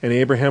 And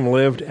Abraham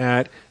lived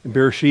at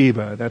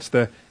Beersheba. That's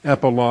the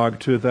epilogue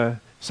to the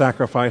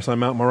sacrifice on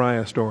Mount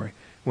Moriah story,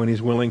 when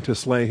he's willing to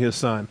slay his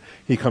son.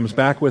 He comes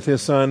back with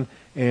his son,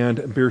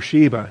 and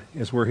Beersheba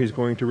is where he's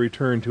going to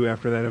return to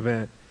after that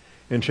event.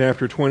 In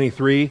chapter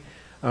 23,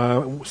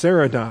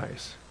 Sarah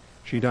dies.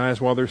 She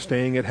dies while they're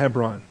staying at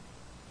Hebron,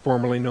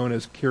 formerly known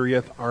as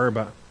Kiriath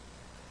Arba,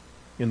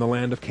 in the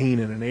land of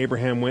Canaan. And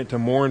Abraham went to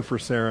mourn for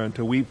Sarah and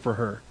to weep for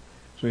her.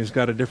 So he's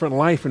got a different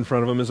life in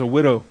front of him as a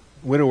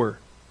widower.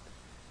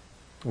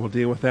 We'll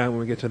deal with that when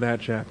we get to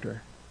that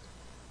chapter.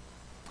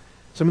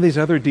 Some of these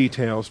other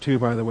details, too,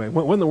 by the way.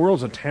 What in the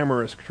world's a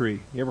tamarisk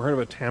tree? You ever heard of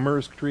a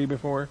tamarisk tree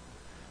before?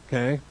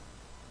 Okay.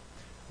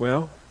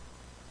 Well,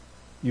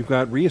 you've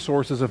got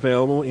resources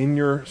available in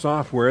your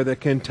software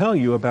that can tell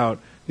you about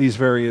these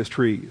various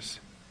trees.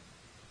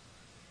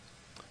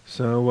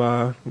 So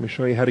let me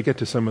show you how to get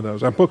to some of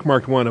those. I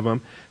bookmarked one of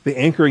them. The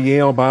Anchor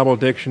Yale Bible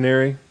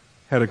Dictionary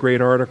had a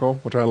great article,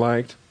 which I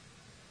liked.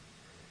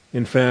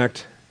 In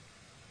fact,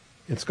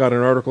 it's got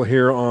an article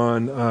here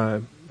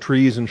on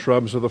trees and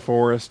shrubs of the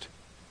forest.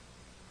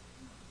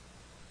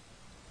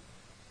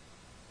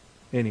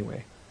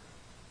 Anyway,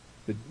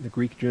 the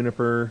Greek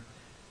juniper,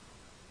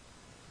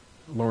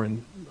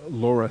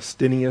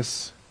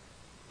 Laurustinius,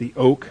 the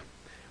oak.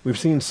 We've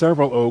seen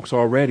several oaks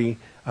already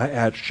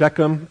at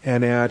Shechem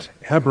and at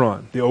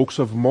Hebron, the oaks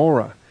of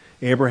Moreh.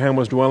 Abraham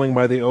was dwelling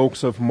by the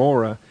oaks of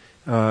Moreh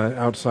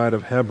outside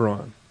of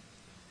Hebron.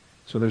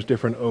 So there's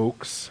different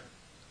oaks.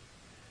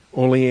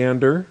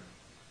 Oleander,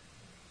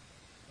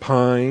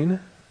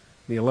 pine,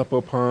 the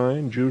Aleppo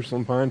pine,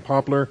 Jerusalem pine,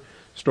 poplar,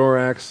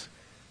 storax.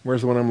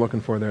 Where's the one I'm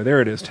looking for there?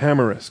 There it is,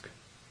 tamarisk.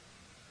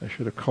 I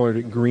should have colored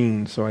it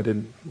green so I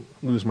didn't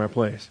lose my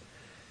place.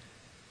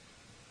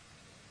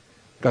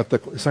 Got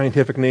the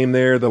scientific name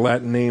there, the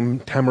Latin name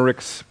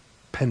Tamarix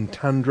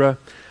pentandra,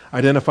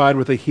 identified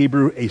with the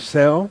Hebrew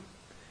Asel.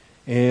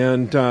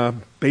 And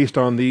based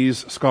on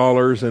these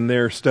scholars and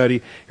their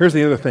study, here's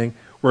the other thing.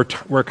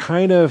 We're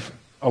kind of,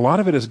 a lot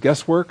of it is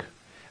guesswork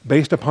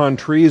based upon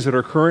trees that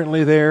are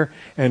currently there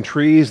and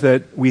trees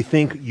that we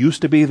think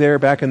used to be there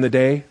back in the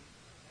day.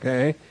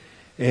 Okay?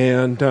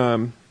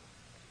 And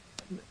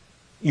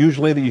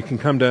usually you can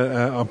come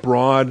to a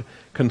broad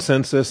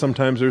consensus.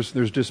 Sometimes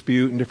there's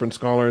dispute and different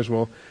scholars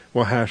will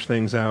hash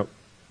things out.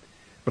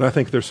 But I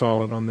think they're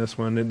solid on this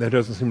one. There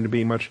doesn't seem to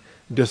be much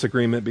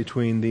disagreement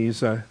between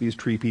these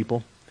tree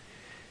people.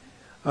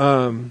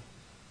 Anyway,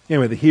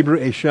 the Hebrew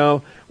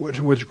Ashel,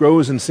 which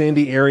grows in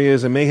sandy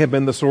areas and may have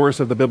been the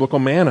source of the biblical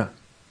manna.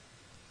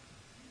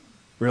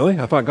 Really?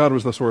 I thought God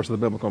was the source of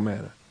the biblical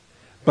manna.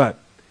 But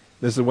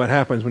this is what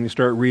happens when you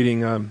start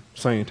reading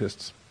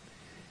scientists.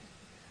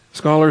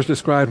 Scholars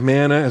describe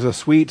manna as a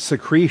sweet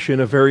secretion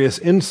of various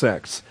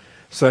insects,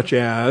 such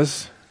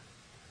as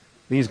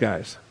these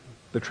guys,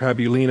 the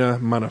Trabulina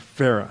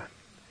manifera.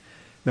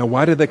 Now,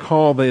 why did they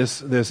call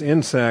this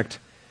insect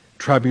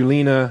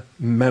Trabulina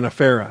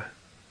manifera?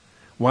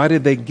 Why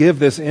did they give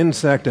this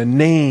insect a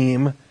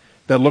name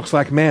that looks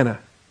like manna?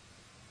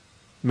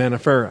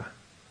 Manifera,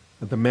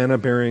 the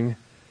manna-bearing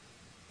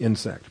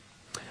insect.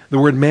 The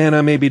word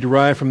manna may be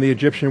derived from the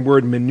Egyptian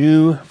word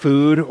menu,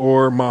 food,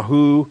 or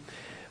mahu.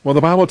 Well,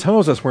 the Bible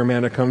tells us where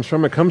manna comes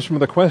from. It comes from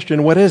the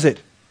question, what is it?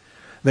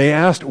 They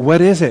asked,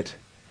 what is it?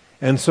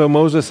 And so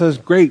Moses says,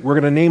 great, we're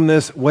going to name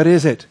this, what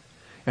is it?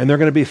 And they're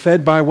going to be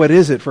fed by what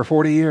is it for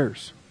 40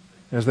 years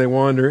as they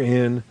wander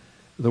in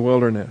the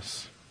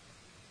wilderness.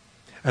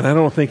 And I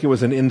don't think it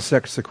was an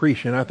insect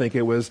secretion. I think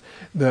it was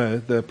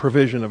the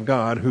provision of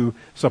God who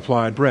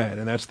supplied bread.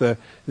 And that's the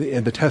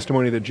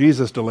testimony that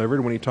Jesus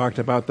delivered when he talked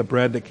about the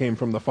bread that came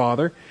from the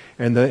Father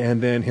and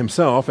then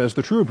himself as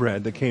the true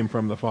bread that came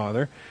from the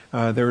Father.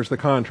 There's the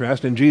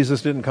contrast. And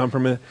Jesus didn't come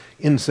from an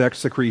insect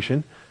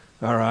secretion.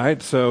 All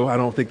right, so I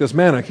don't think this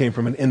manna came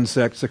from an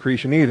insect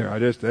secretion either.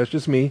 That's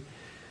just me.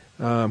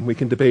 We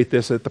can debate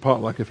this at the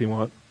potluck if you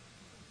want.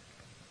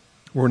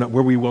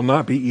 Where we will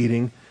not be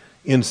eating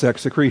insect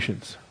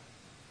secretions.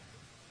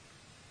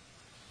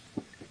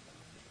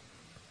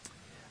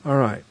 All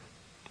right.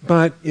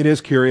 But it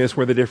is curious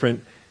where the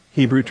different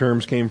Hebrew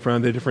terms came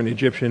from, the different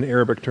Egyptian,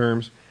 Arabic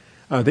terms.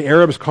 The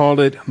Arabs called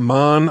it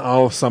man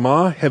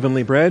al-sama,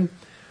 heavenly bread.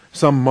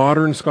 Some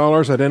modern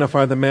scholars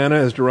identify the manna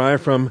as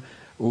derived from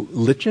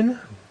lichen,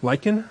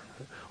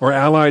 or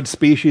allied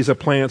species of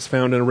plants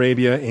found in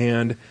Arabia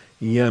and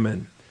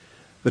Yemen.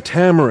 The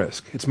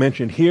tamarisk, it's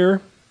mentioned here.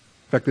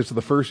 In fact, this is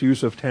the first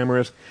use of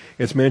tamarisk.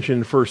 It's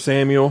mentioned in 1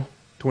 Samuel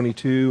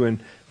 22 and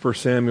 1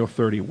 Samuel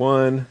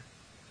 31.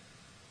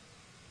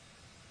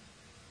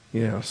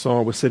 Yeah,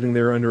 Saul was sitting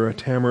there under a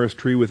tamarisk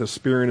tree with a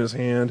spear in his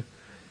hand,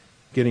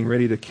 getting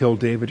ready to kill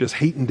David, just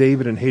hating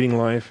David and hating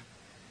life.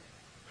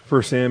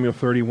 1 Samuel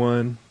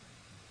 31,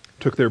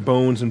 took their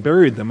bones and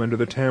buried them under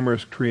the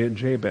tamarisk tree at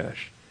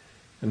Jabesh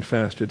and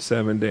fasted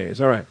 7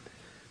 days. All right,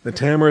 the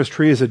tamarisk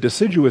tree is a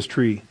deciduous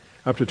tree,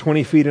 up to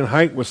 20 feet in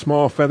height with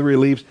small feathery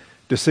leaves.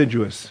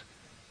 Deciduous.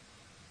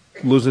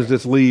 Loses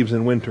its leaves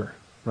in winter,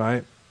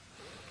 right?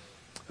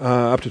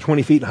 Up to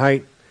 20 feet in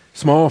height.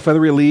 Small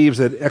feathery leaves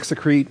that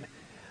excrete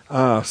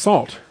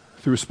salt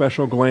through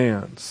special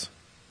glands.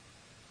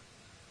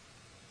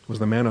 Was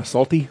the manna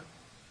salty?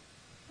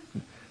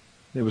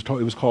 It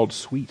was called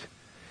sweet.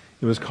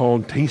 It was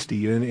called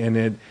tasty, and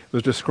it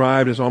was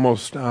described as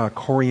almost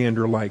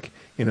coriander-like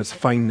in its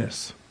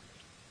fineness.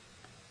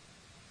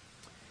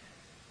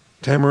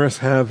 Tamarisks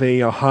have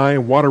a high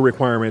water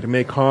requirement. It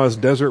may cause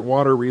desert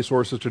water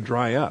resources to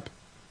dry up.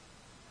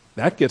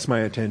 That gets my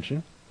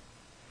attention.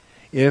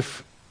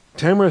 If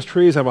tamarisk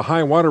trees have a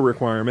high water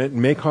requirement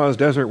and may cause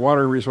desert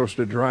water resources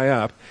to dry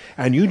up,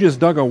 and you just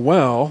dug a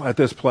well at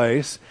this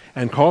place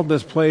and called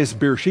this place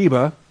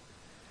Beersheba,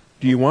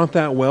 do you want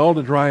that well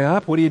to dry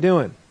up? What are you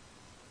doing?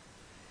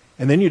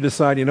 And then you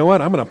decide, you know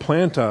what, I'm going to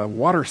plant a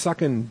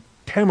water-sucking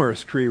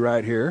tamarisk tree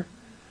right here.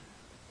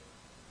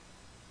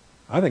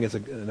 I think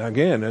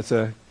it's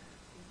a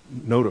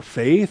note of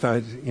faith.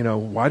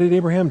 Why did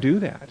Abraham do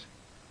that?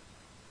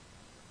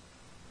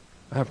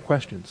 I have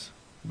questions.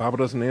 The Bible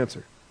doesn't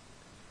answer.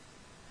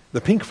 The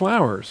pink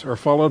flowers are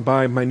followed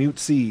by minute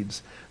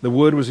seeds. The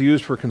wood was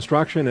used for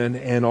construction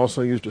and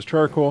also used as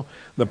charcoal.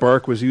 The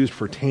bark was used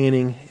for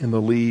tanning, and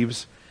the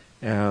leaves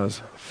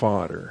as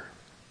fodder.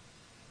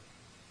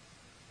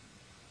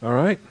 All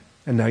right?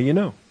 And now you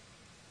know.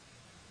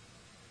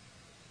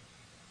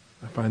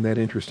 I find that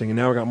interesting. And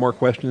now I got more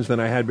questions than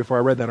I had before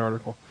I read that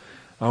article.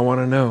 I want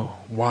to know,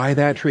 why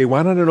that tree?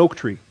 Why not an oak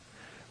tree?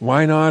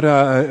 Why not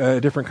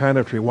a different kind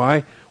of tree?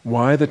 Why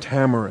the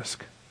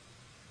tamarisk?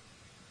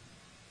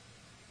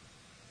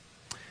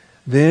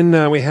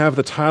 Then we have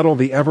the title,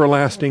 The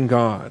Everlasting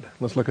God.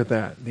 Let's look at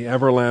that. The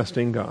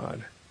Everlasting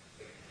God.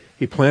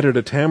 He planted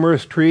a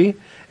tamarisk tree,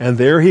 and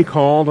there he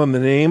called on the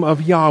name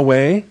of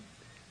Yahweh.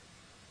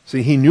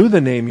 See, he knew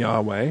the name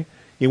Yahweh.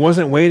 He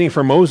wasn't waiting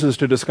for Moses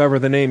to discover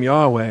the name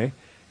Yahweh.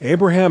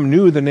 Abraham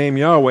knew the name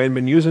Yahweh and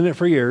been using it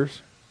for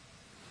years.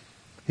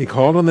 He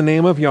called on the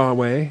name of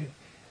Yahweh,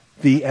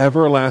 the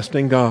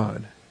Everlasting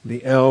God,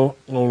 the El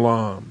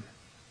Olam.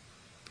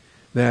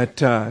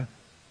 That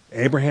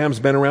Abraham's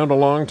been around a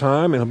long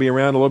time, and he'll be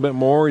around a little bit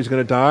more. He's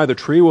going to die. The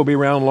tree will be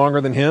around longer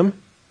than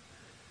him,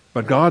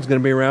 but God's going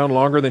to be around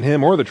longer than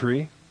him or the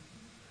tree,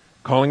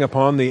 calling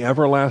upon the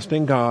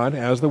everlasting God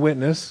as the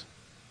witness,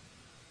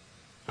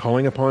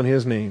 calling upon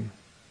his name.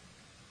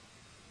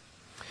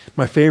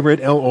 My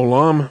favorite El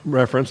Olam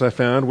reference I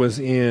found was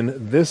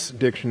in this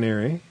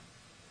dictionary.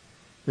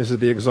 This is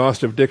the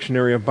Exhaustive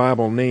Dictionary of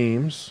Bible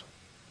Names.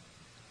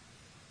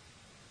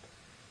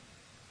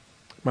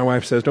 My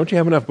wife says, "Don't you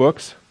have enough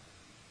books?"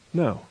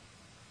 No.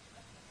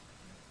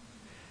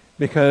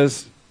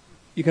 Because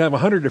you can have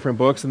 100 different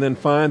books and then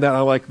find that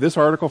I like this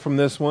article from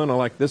this one, I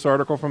like this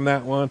article from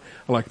that one,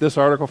 I like this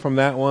article from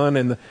that one,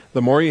 and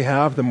the more you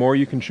have, the more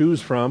you can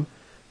choose from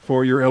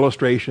for your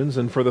illustrations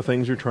and for the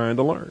things you're trying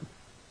to learn.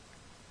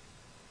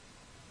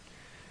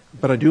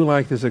 But I do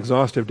like this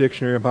Exhaustive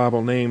Dictionary of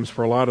Bible Names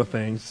for a lot of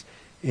things,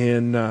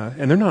 and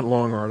they're not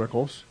long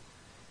articles.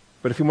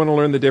 But if you want to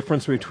learn the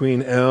difference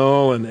between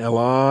El and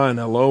Elah and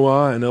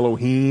Eloah and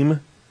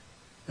Elohim,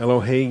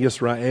 Elohei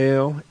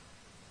Yisrael,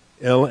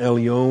 El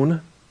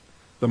Elyon,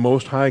 the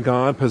Most High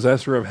God,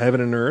 possessor of heaven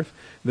and earth.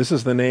 This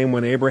is the name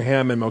when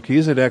Abraham and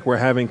Melchizedek were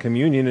having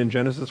communion in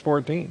Genesis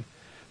 14,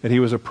 that he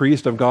was a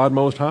priest of God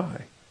Most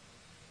High.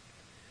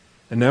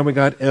 And now we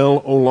got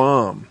El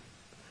Olam,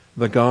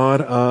 the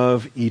God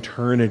of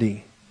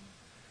eternity.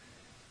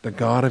 The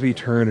God of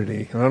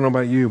eternity. I don't know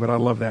about you, but I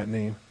love that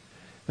name.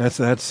 That's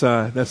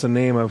a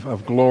name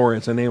of glory.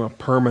 It's a name of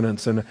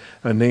permanence and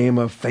a name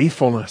of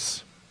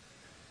faithfulness.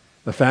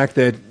 The fact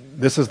that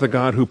this is the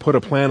God who put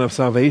a plan of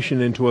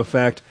salvation into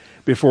effect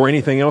before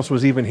anything else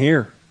was even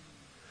here.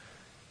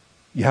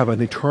 You have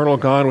an eternal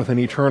God with an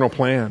eternal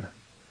plan.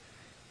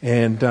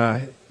 And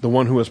the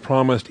one who has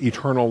promised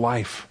eternal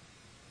life.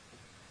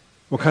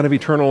 What kind of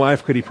eternal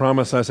life could he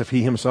promise us if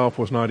he himself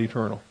was not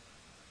eternal?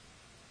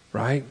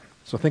 Right?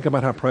 So think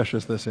about how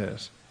precious this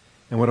is.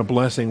 And what a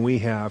blessing we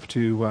have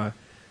to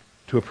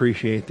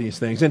appreciate these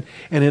things. And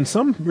in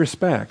some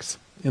respects,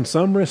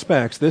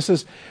 this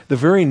is the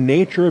very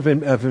nature of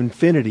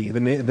infinity,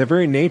 the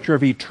very nature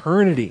of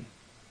eternity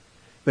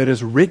that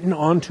is written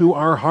onto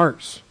our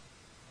hearts.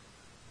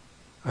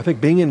 I think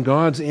being in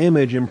God's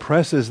image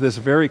impresses this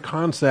very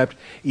concept,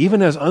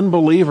 even as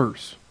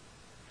unbelievers.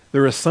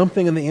 There is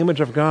something in the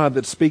image of God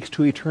that speaks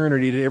to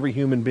eternity to every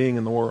human being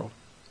in the world.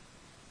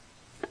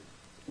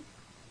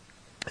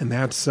 And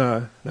that's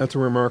a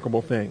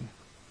remarkable thing.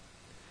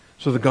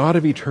 So the God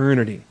of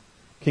eternity,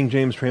 King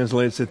James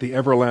translates it the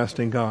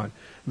everlasting God,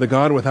 the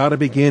God without a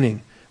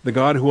beginning, the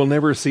God who will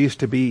never cease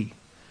to be,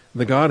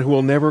 the God who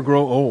will never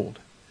grow old,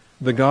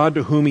 the God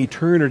to whom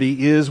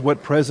eternity is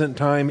what present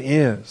time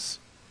is.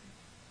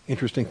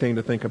 Interesting thing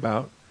to think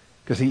about,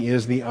 because he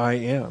is the I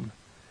am.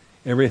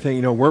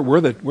 Everything,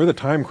 we're the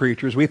time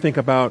creatures. We think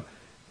about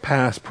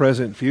past,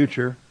 present,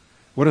 future.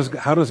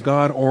 How does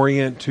God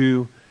orient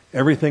to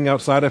everything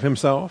outside of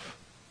himself?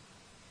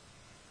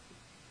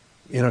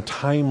 In a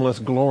timeless,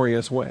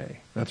 glorious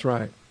way. That's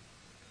right.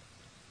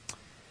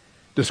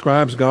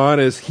 Describes God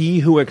as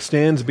he who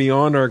extends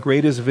beyond our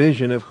greatest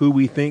vision of who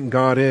we think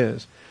God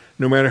is.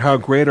 No matter how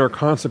great our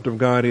concept of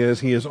God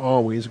is, he is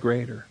always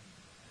greater.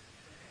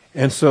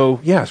 And so,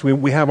 yes,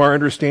 we have our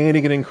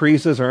understanding, it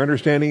increases,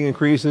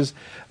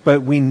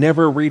 but we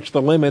never reach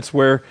the limits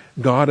where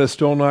God is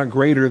still not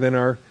greater than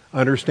our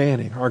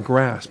understanding, our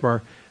grasp,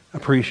 our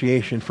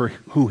appreciation for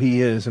who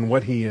he is and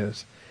what he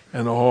is,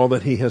 and all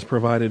that he has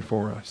provided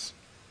for us.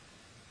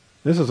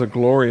 This is a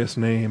glorious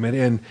name,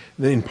 and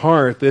in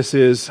part, this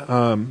is,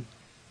 I don't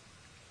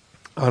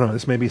know,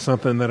 this may be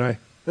something that I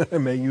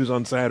may use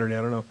on Saturday,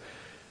 I don't know.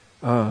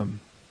 I'm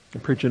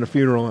preaching a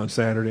funeral on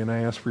Saturday, and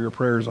I ask for your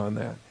prayers on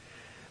that.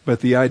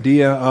 But the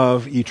idea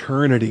of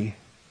eternity,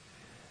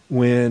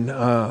 when,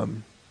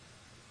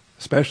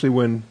 especially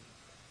when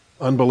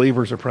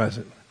unbelievers are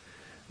present,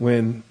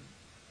 when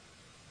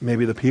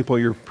maybe the people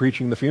you're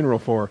preaching the funeral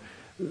for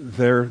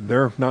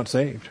they're not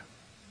saved,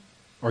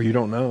 or you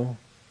don't know,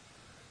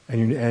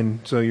 and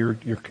so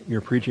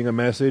you're preaching a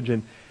message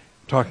and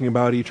talking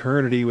about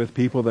eternity with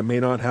people that may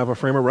not have a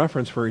frame of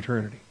reference for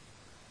eternity.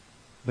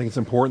 I think it's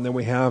important that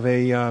we have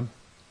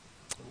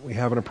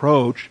an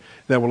approach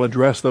that will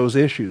address those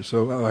issues.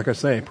 So, like I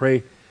say,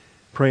 pray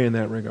in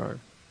that regard.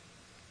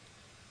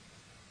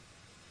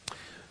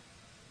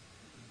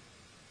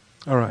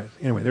 All right.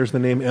 Anyway, there's the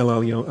name El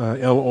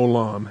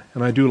Olam,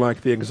 and I do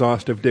like the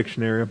exhaustive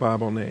dictionary of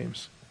Bible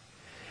names.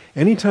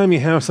 Anytime you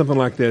have something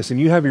like this, and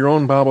you have your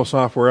own Bible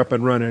software up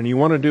and running, and you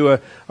want to do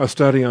a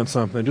study on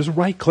something, just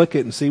right-click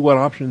it and see what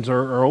options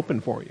are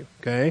open for you.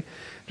 Okay,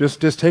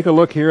 just take a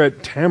look here at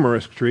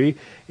Tamarisk Tree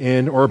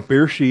or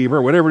Beersheba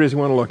or whatever it is you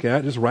want to look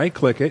at. Just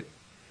right-click it,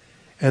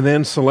 and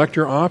then select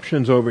your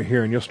options over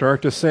here, and you'll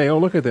start to say, "Oh,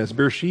 look at this,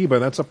 Beersheba.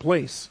 That's a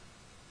place."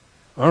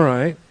 All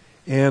right,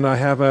 and I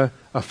have a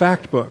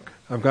fact book.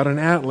 I've got an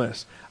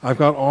atlas. I've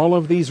got all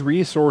of these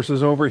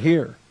resources over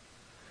here,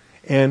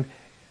 and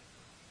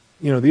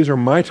these are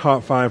my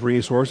top 5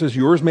 resources.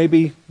 Yours may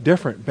be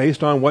different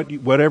based on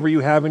whatever you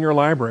have in your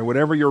library,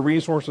 whatever your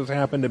resources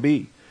happen to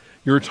be.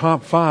 Your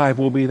top 5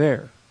 will be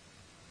there.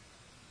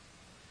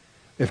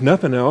 If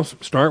nothing else,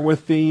 start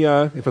with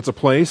if it's a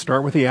place,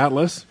 start with the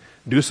atlas,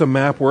 do some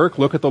map work,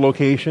 look at the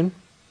location,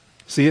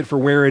 see it for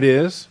where it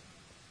is,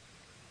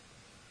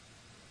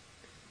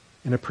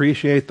 and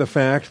appreciate the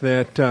fact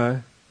that,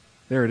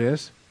 there it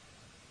is.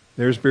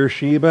 There's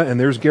Beersheba and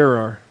there's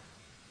Gerar.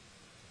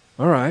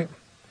 All right.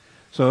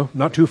 So,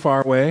 not too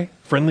far away.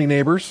 Friendly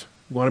neighbors.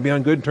 You want to be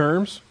on good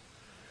terms.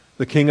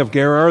 The king of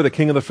Gerar, the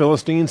king of the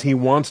Philistines, he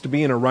wants to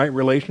be in a right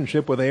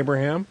relationship with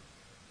Abraham.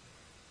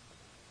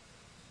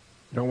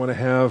 You don't want to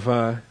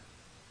have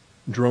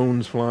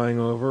drones flying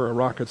over or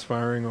rockets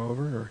firing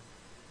over or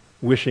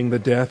wishing the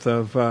death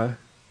of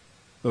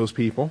those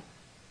people.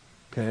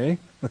 Okay?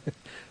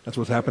 That's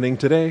what's happening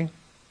today.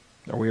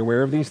 Are we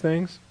aware of these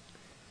things?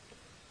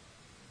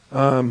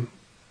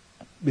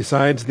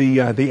 Besides the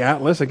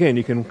atlas, again,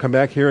 you can come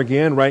back here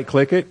again,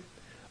 right-click it,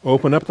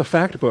 open up the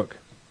fact book.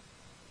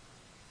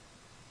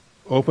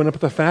 Open up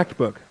the fact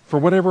book for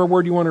whatever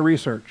word you want to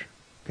research.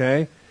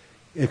 Okay?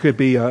 It could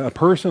be a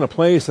person, a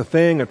place, a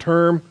thing, a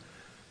term.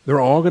 They're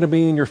all going to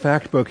be in your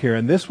fact book here.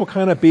 And this will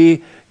kind of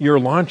be your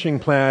launching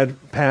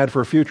pad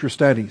for future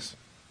studies.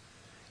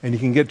 And you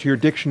can get to your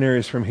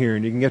dictionaries from here,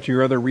 and you can get to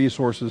your other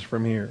resources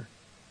from here.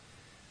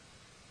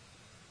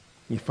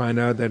 You find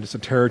out that it's a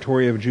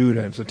territory of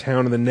Judah. It's a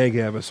town in the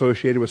Negev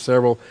associated with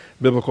several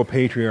biblical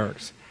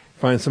patriarchs.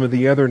 Find some of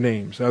the other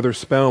names, other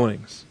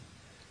spellings.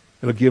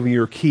 It'll give you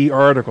your key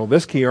article.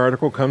 This key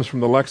article comes from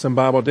the Lexham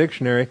Bible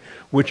Dictionary,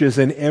 which is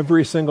in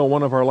every single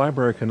one of our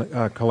library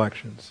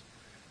collections.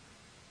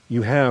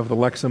 You have the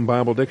Lexham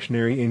Bible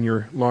Dictionary in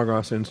your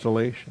Logos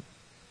installation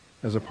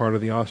as a part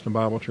of the Austin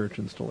Bible Church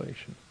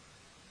installation.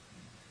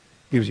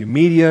 Gives you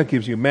media,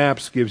 gives you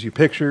maps, gives you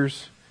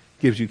pictures,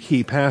 gives you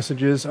key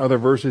passages, other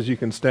verses you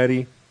can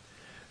study,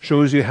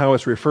 shows you how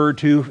it's referred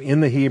to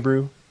in the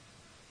Hebrew,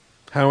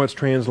 how it's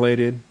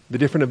translated, the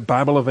different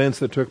Bible events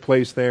that took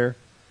place there,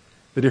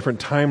 the different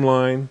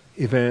timeline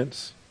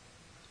events,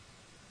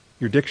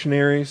 your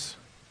dictionaries,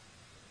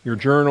 your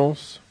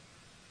journals,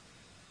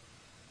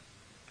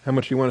 how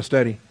much you want to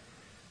study,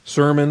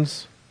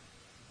 sermons.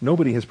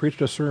 Nobody has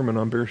preached a sermon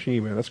on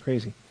Beersheba. That's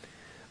crazy.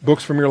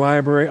 Books from your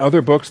library,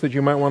 other books that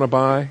you might want to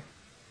buy,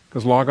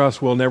 because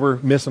Logos will never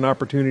miss an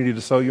opportunity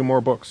to sell you more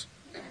books.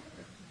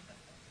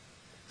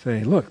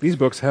 Say, look, these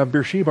books have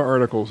Beersheba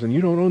articles, and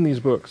you don't own these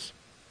books.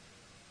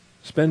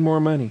 Spend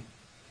more money.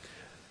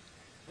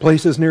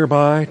 Places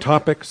nearby,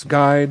 topics,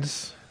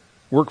 guides,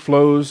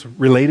 workflows,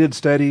 related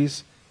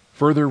studies,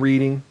 further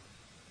reading.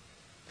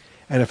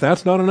 And if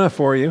that's not enough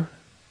for you,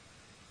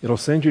 it'll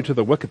send you to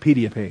the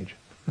Wikipedia page,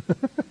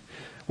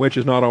 which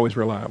is not always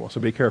reliable, so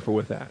be careful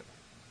with that.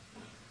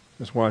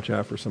 Just watch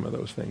out for some of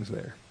those things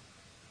there.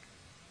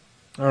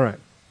 All right.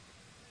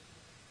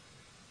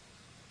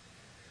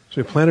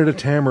 So he planted a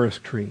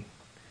tamarisk tree,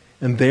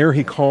 and there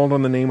he called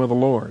on the name of the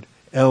Lord,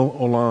 El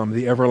Olam,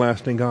 the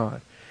everlasting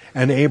God.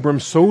 And Abram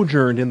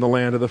sojourned in the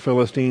land of the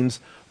Philistines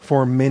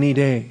for many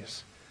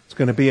days. It's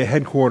going to be a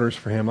headquarters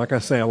for him. Like I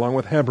say, along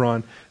with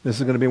Hebron, this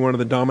is going to be one of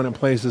the dominant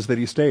places that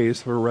he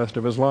stays for the rest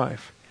of his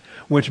life.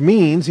 Which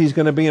means he's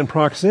going to be in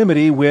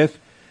proximity with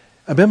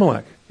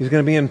Abimelech. He's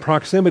going to be in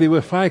proximity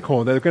with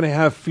Phicol. They're going to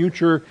have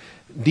future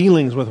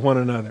dealings with one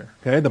another.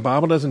 Okay, the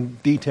Bible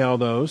doesn't detail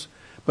those,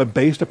 but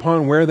based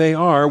upon where they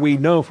are, we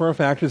know for a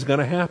fact it's going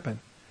to happen.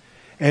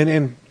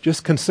 And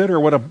just consider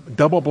what a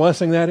double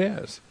blessing that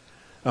is.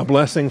 A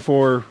blessing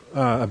for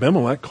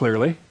Abimelech,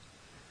 clearly,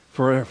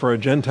 for a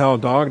Gentile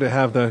dog to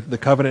have the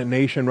covenant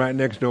nation right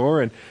next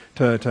door and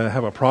to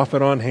have a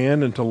prophet on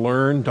hand and to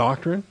learn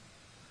doctrine.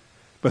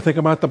 But think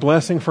about the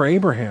blessing for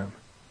Abraham.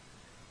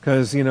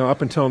 Because,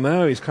 up until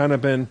now, he's kind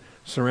of been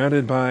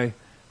surrounded by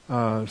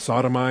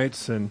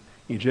Sodomites and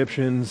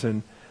Egyptians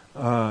and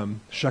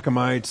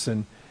Shechemites,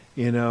 and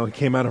he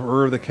came out of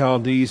Ur of the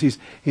Chaldees.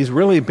 He's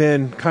really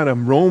been kind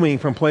of roaming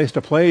from place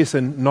to place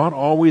and not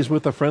always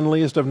with the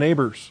friendliest of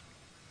neighbors.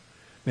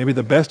 Maybe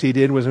the best he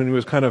did was when he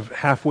was kind of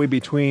halfway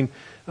between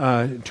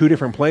two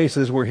different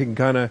places where he can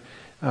kind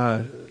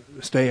of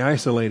stay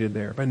isolated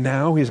there. But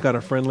now he's got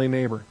a friendly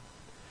neighbor.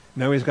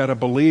 Now he's got a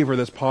believer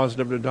that's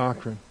positive to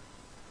doctrine.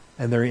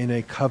 And they're in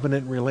a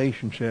covenant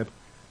relationship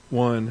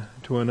one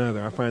to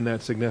another. I find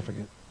that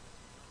significant.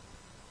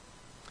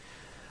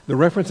 The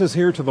references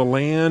here to the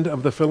land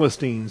of the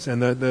Philistines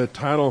and the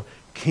title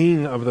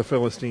King of the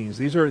Philistines,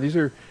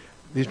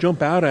 these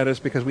jump out at us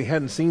because we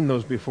hadn't seen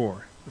those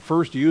before. The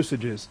first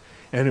usages.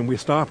 And then we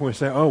stop and we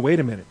say, oh, wait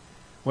a minute.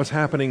 What's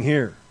happening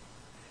here?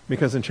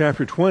 Because in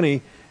chapter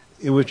 20,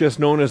 it was just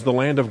known as the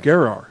land of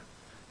Gerar.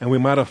 And we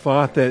might have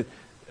thought that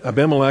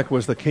Abimelech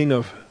was the king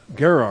of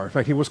Gerar. In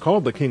fact, he was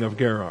called the king of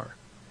Gerar.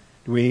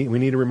 Do we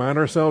need to remind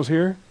ourselves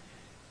here?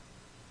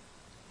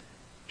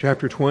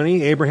 Chapter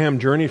 20, Abraham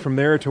journeyed from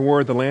there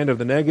toward the land of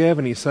the Negev,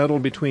 and he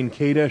settled between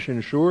Kadesh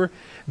and Shur.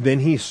 Then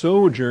he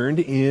sojourned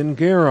in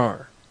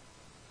Gerar.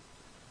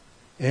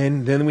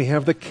 And then we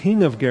have the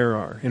king of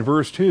Gerar in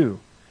verse 2.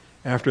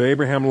 After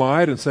Abraham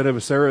lied and said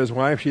of Sarah his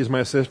wife, she is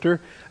my sister,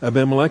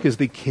 Abimelech is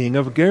the king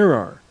of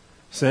Gerar,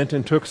 sent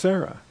and took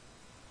Sarah.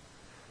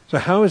 So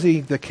how is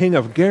he the king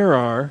of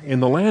Gerar in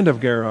the land of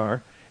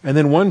Gerar, and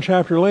then one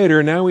chapter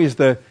later, now he's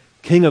the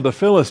king of the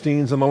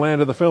Philistines in the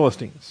land of the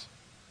Philistines?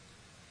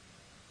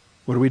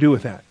 What do we do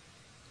with that?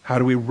 How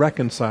do we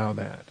reconcile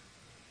that?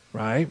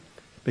 Right?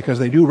 Because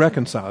they do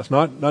reconcile. It's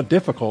not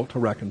difficult to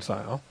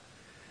reconcile.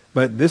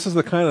 But this is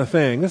the kind of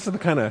thing, this is the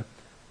kind of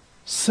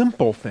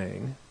simple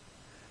thing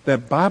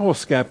that Bible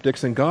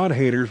skeptics and God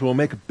haters will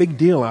make a big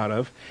deal out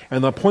of,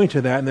 and they'll point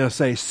to that and they'll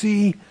say,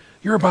 see,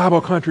 your Bible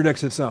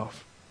contradicts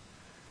itself.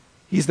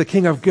 He's the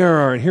king of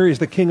Gerar, and here he's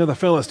the king of the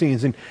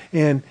Philistines.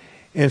 And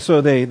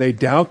so they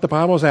doubt the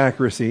Bible's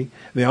accuracy.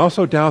 They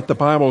also doubt the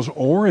Bible's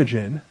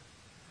origin.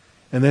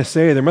 And they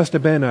say there must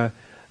have been a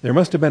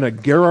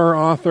Gerar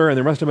author and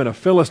there must have been a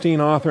Philistine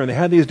author, and they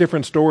had these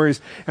different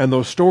stories, and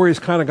those stories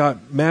kind of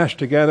got mashed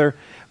together.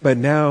 But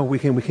now we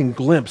can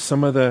glimpse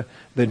some of the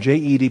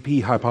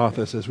JEDP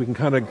hypothesis. We can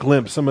kind of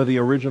glimpse some of the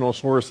original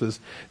sources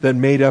that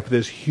made up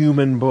this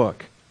human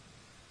book.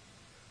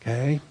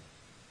 Okay?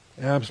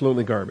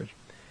 Absolutely garbage.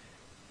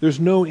 There's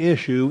no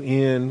issue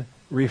in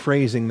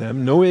rephrasing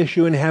them. No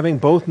issue in having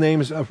both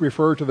names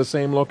refer to the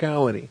same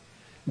locality.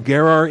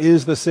 Gerar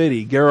is the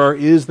city. Gerar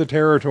is the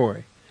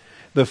territory.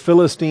 The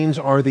Philistines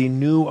are the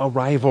new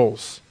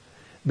arrivals.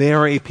 They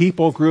are a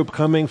people group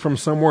coming from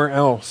somewhere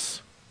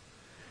else.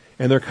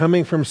 And they're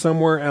coming from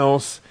somewhere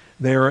else.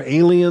 They are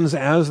aliens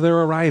as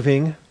they're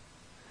arriving.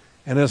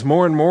 And as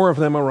more and more of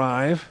them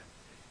arrive,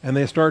 and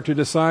they start to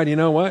decide, you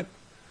know what?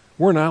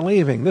 We're not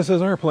leaving. This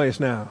is our place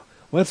now.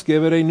 Let's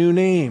give it a new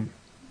name.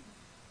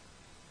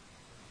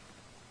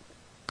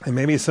 And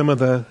maybe some of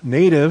the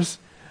natives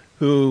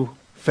who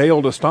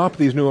fail to stop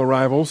these new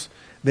arrivals,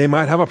 they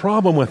might have a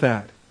problem with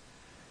that.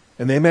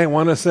 And they may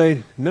want to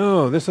say,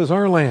 no, this is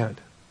our land.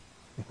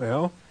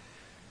 Well,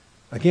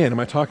 again, am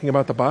I talking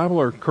about the Bible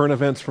or current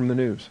events from the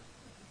news?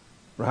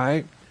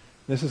 Right?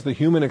 This is the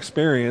human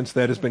experience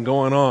that has been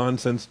going on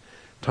since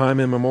time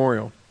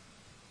immemorial.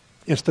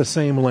 It's the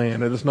same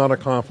land. It is not a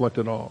conflict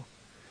at all.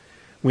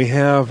 We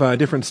have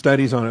different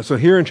studies on it. So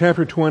here in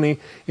chapter 20,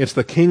 it's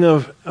the king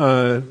of,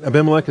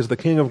 Abimelech is the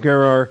king of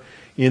Gerar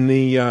in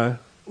the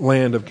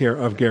land of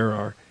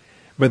Gerar.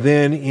 But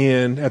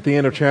then at the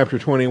end of chapter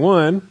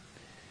 21,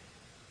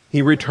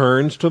 he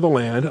returns to the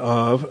land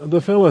of the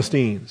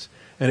Philistines.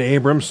 And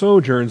Abram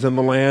sojourns in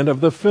the land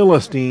of the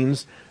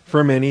Philistines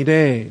for many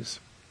days.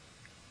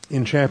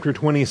 In chapter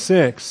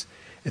 26,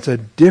 it's a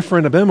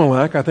different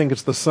Abimelech. I think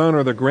it's the son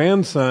or the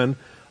grandson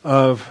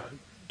of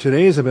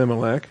today's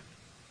Abimelech.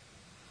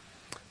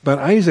 But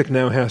Isaac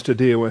now has to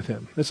deal with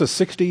him. This is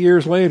 60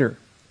 years later.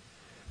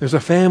 There's a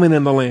famine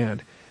in the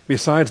land,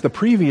 besides the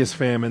previous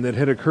famine that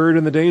had occurred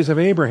in the days of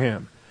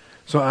Abraham.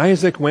 So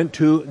Isaac went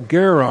to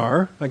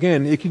Gerar.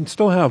 Again, you can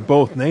still have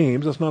both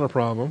names. That's not a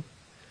problem.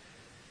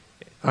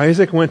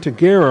 Isaac went to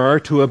Gerar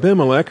to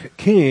Abimelech,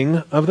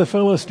 king of the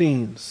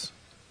Philistines.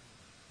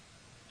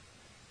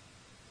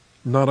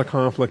 Not a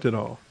conflict at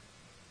all.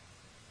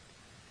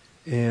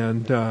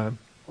 And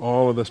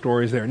all of the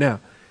stories there. Now,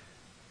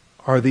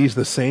 are these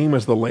the same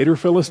as the later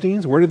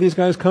Philistines? Where did these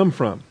guys come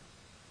from?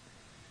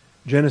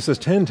 Genesis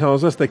 10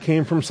 tells us they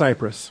came from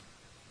Cyprus.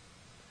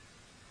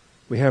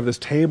 We have this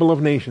table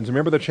of nations.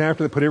 Remember the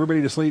chapter that put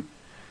everybody to sleep?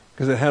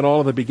 Because it had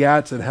all of the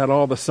begats, it had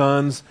all the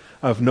sons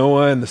of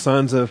Noah and the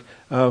sons of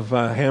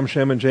Ham,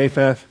 Shem, and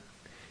Japheth.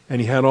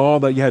 And you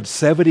had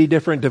 70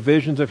 different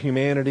divisions of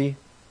humanity.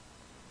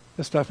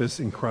 This stuff is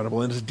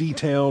incredible, and it's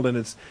detailed, and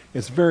it's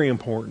very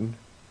important.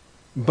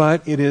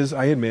 But it is,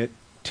 I admit,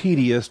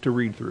 tedious to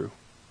read through.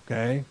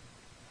 Okay?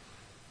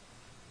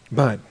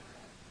 But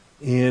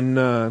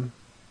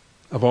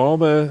of all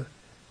the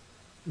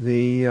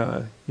we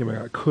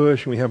got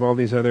Cush, and we have all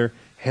these other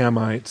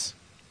Hamites.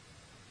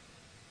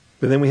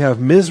 But then we have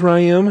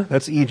Mizraim,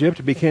 that's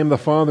Egypt, became the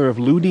father of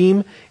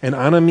Ludim and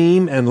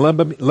Anamim and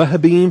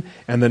Lehabim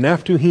and the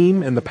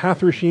Naphtuhim and the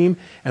Pathrushim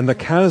and the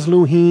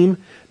Kazluhim.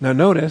 Now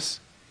notice,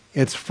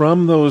 it's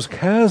from those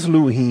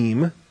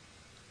Kazluhim,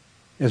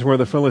 is where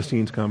the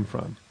Philistines come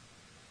from.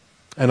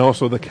 And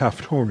also the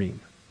Caphtorim.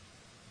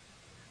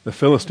 The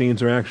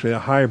Philistines are actually a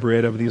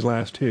hybrid of these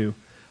last two,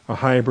 a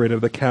hybrid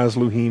of the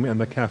Casluhim and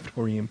the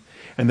Caphtorim.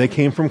 And they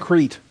came from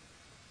Crete.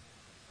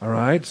 All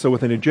right? So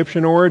with an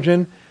Egyptian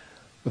origin,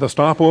 with a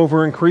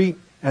stopover in Crete,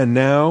 and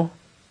now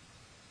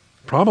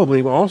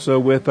probably also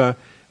with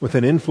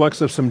an influx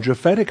of some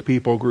Japhetic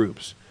people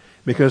groups.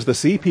 Because the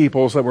sea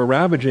peoples that were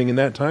ravaging in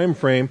that time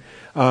frame,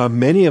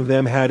 many of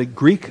them had a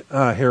Greek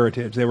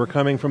heritage. They were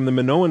coming from the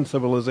Minoan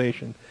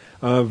civilization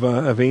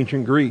of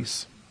ancient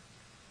Greece.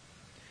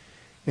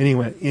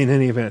 Anyway, in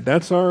any event,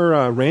 that's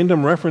our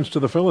random reference to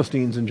the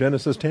Philistines in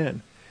Genesis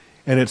 10.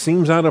 And it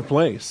seems out of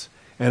place.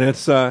 And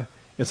it's a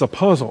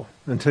puzzle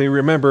until you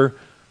remember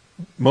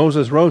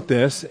Moses wrote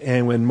this,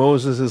 and when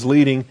Moses is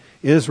leading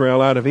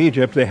Israel out of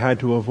Egypt, they had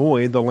to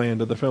avoid the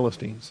land of the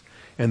Philistines.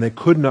 And they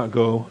could not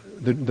go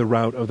the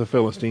route of the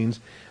Philistines.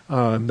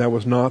 That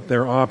was not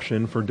their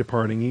option for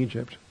departing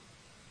Egypt.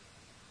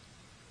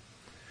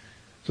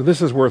 So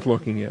this is worth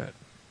looking at.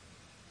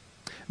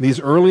 These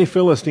early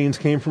Philistines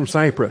came from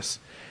Cyprus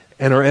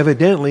and are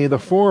evidently the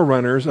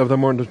forerunners of the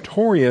more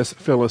notorious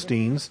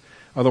Philistines,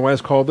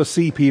 otherwise called the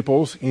Sea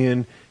Peoples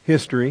in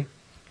history,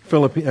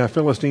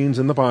 Philistines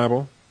in the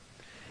Bible,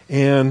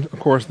 and, of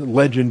course,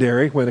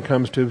 legendary when it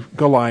comes to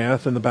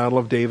Goliath and the Battle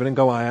of David and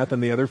Goliath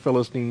and the other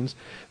Philistines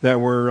that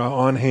were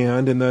on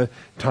hand in the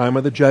time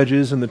of the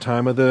judges and the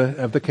time of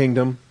the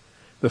kingdom.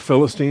 The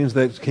Philistines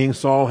that King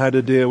Saul had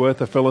to deal with,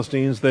 the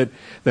Philistines that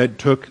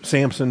took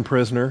Samson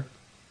prisoner.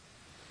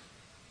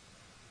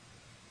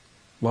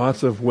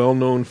 Lots of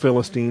well-known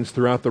Philistines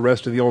throughout the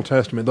rest of the Old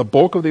Testament. The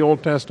bulk of the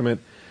Old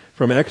Testament,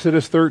 from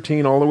Exodus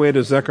 13 all the way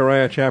to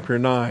Zechariah chapter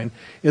 9,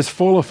 is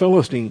full of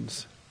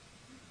Philistines.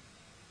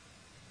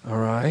 All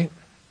right?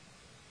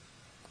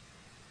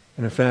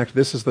 And in fact,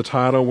 this is the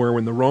title where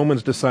when the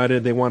Romans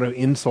decided they want to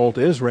insult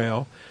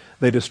Israel,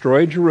 they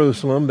destroyed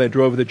Jerusalem, they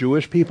drove the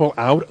Jewish people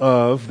out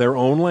of their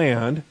own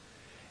land,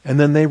 and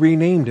then they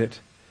renamed it.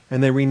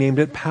 And they renamed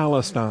it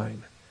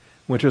Palestine,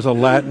 which is a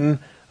Latin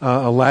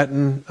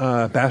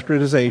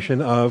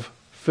bastardization of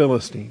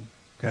Philistine.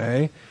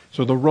 Okay?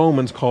 So the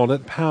Romans called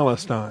it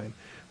Palestine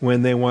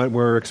when they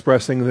were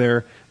expressing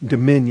their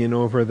dominion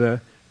over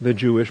the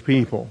Jewish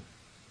people.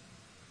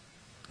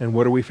 And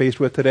what are we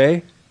faced with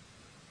today?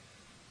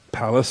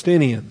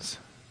 Palestinians.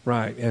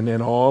 Right. And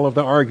then all of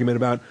the argument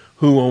about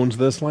who owns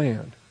this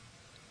land.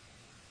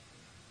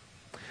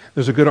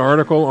 There's a good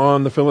article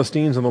on the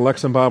Philistines in the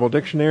Lexham Bible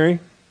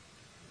Dictionary.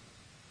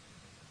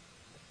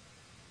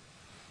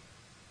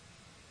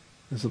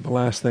 This is the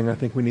last thing I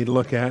think we need to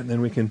look at, and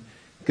then we can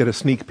get a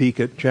sneak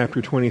peek at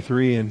chapter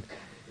 23 and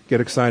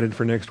get excited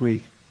for next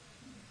week.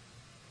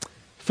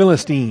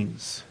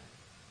 Philistines.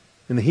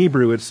 In the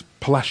Hebrew, it's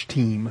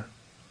Plashtim.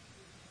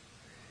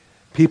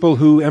 People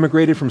who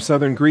emigrated from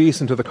southern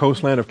Greece into the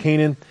coastland of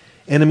Canaan,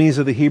 enemies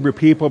of the Hebrew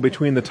people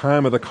between the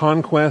time of the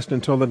conquest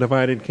until the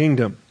divided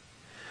kingdom.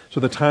 So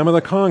the time of the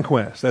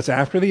conquest, that's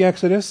after the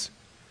Exodus,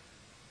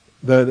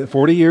 the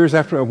 40 years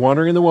after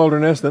wandering in the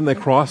wilderness, then they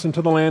cross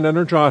into the land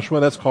under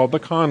Joshua, that's called the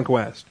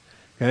conquest.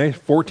 Okay,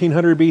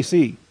 1400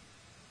 BC.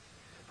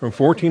 From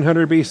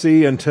 1400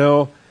 BC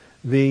until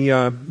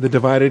the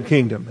divided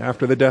kingdom,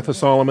 after the death of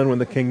Solomon when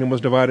the kingdom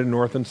was divided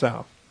north and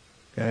south.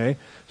 Okay,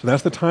 so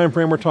that's the time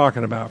frame we're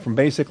talking about, from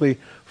basically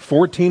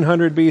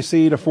 1400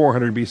 BC to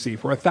 400 BC.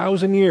 For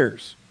 1,000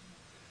 years,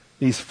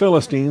 these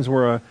Philistines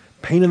were a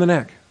pain in the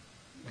neck,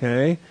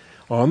 okay,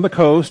 on the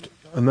coast,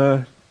 on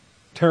the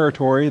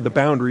territory, the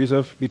boundaries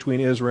of between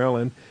Israel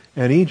and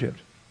Egypt.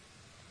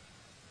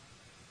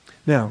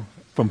 Now,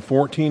 from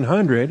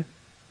 1400,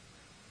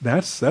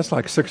 that's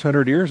like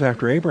 600 years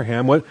after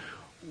Abraham.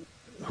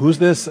 Who's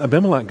this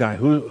Abimelech guy?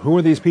 Who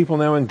are these people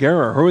now in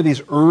Gerar? Who are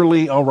these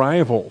early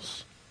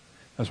arrivals?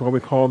 That's why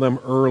we call them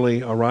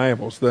early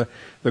arrivals. The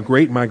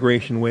great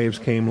migration waves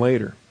came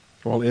later,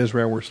 while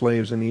Israel were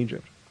slaves in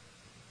Egypt.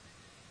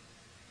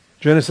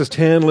 Genesis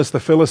 10 lists the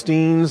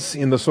Philistines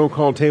in the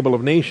so-called Table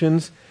of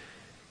Nations,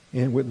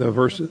 and with the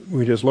verse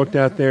we just looked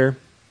at there.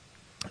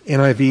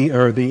 NIV,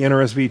 or the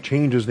NRSV,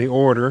 changes the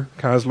order,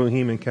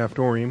 Casluhim and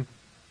Caphtorim.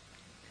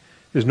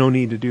 There's no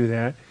need to do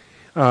that.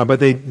 But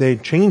they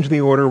change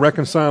the order,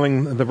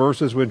 reconciling the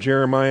verses with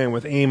Jeremiah and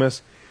with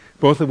Amos,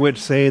 both of which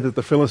say that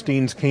the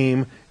Philistines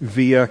came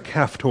via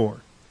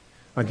Caphtor.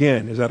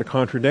 Again, is that a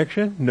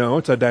contradiction? No,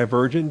 it's a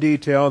divergent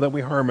detail that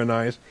we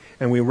harmonize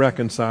and we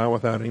reconcile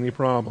without any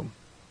problem.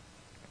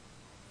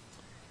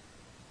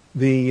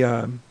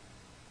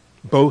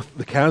 Both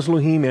the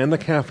Casluhim and the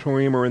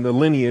Caphtorim are in the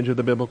lineage of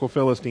the biblical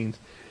Philistines.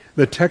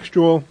 The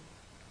textual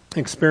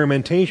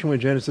experimentation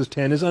with Genesis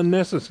 10 is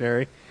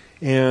unnecessary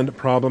and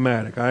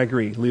problematic. I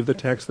agree. Leave the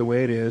text the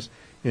way it is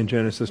in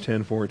Genesis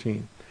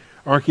 10:14.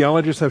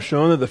 Archaeologists have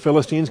shown that the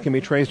Philistines can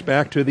be traced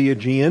back to the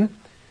Aegean,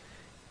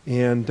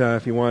 and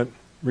if you want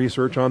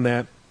research on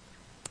that,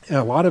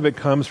 a lot of it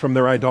comes from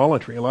their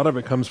idolatry. A lot of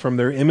it comes from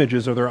their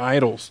images of their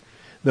idols.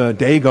 The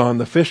Dagon,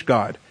 the fish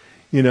god,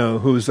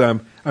 who's, a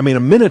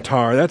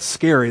minotaur, that's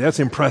scary, that's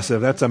impressive,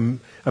 that's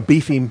a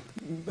beefy,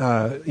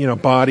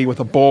 body with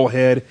a bull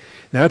head.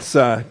 That's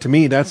to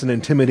me, that's an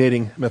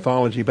intimidating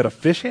mythology. But a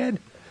fish head,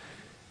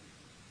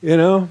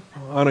 on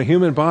a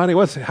human body,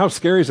 how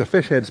scary is a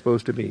fish head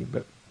supposed to be?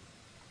 But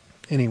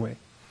anyway,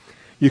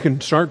 you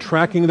can start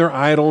tracking their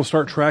idols,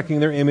 start tracking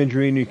their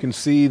imagery, and you can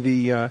see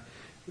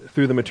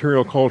through the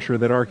material culture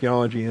that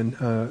archaeology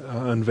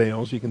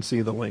unveils, you can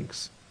see the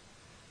links.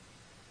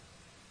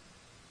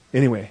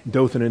 Anyway,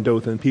 Dothan and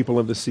Dothan, people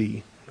of the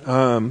sea.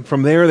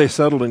 From there, they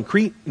settled in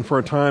Crete and for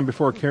a time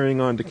before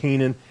carrying on to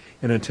Canaan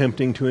and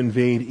attempting to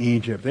invade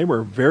Egypt. They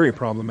were very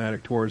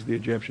problematic towards the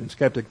Egyptians,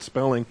 kept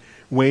expelling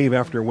wave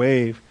after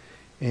wave,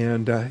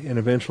 and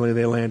eventually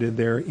they landed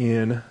there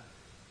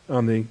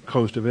on the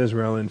coast of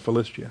Israel in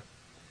Philistia.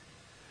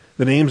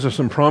 The names of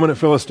some prominent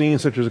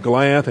Philistines, such as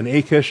Goliath and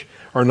Achish,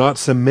 are not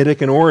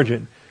Semitic in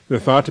origin. They're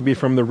thought to be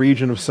from the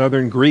region of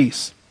southern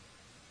Greece.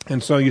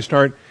 And so you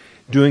start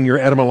doing your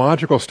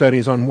etymological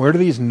studies on where do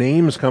these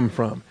names come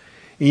from.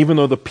 Even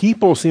though the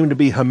people seem to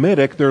be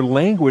Hamitic, their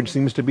language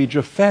seems to be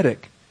Japhetic.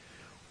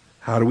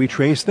 How do we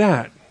trace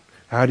that?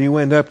 How do you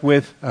end up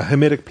with a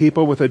Hamitic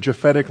people with a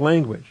Japhetic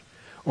language?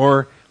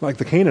 Or like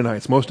the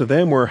Canaanites, most of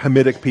them were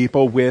Hamitic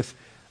people with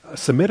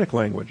Semitic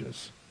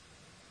languages.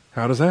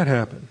 How does that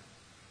happen?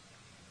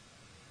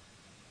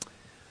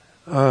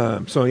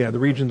 The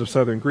regions of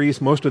southern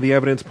Greece. Most of the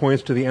evidence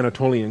points to the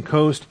Anatolian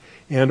coast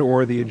and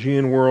or the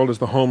Aegean world as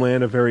the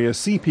homeland of various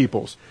sea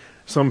peoples.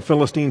 Some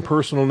Philistine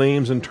personal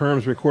names and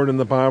terms recorded in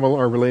the Bible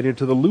are related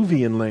to the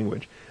Luvian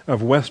language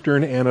of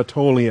western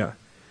Anatolia.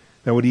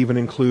 That would even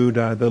include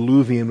the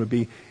Luvian would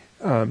be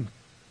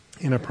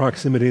in a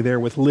proximity there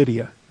with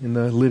Lydia, in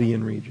the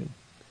Lydian region,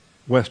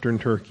 western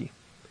Turkey.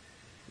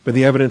 But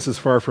the evidence is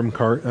far from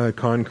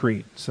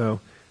concrete, so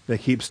they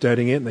keep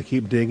studying it and they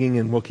keep digging,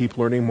 and we'll keep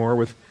learning more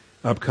with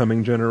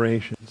upcoming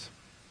generations.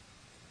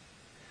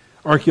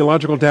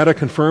 Archaeological data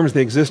confirms the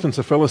existence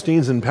of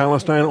Philistines in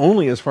Palestine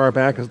only as far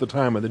back as the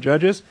time of the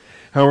Judges.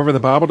 However, the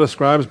Bible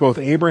describes both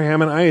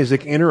Abraham and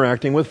Isaac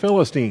interacting with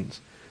Philistines,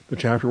 the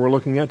chapter we're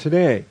looking at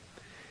today.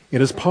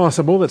 It is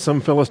possible that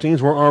some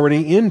Philistines were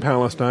already in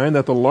Palestine,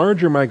 that the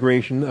larger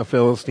migration of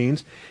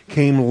Philistines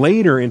came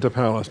later into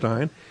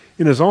Palestine.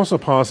 It is also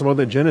possible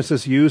that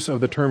Genesis' use of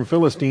the term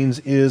Philistines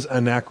is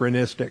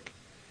anachronistic,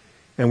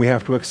 and we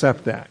have to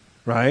accept that,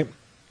 right?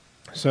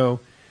 So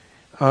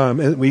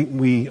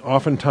we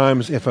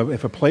oftentimes, if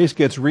a place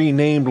gets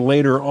renamed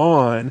later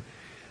on,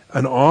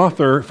 an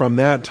author from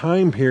that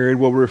time period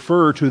will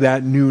refer to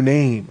that new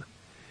name,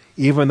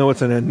 even though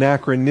it's an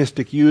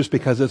anachronistic use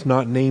because it's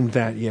not named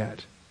that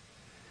yet.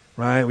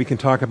 Right? We can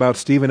talk about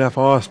Stephen F.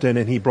 Austin,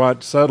 and he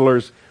brought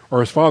settlers, or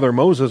his father,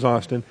 Moses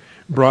Austin,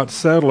 brought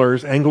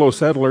settlers, Anglo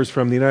settlers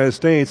from the United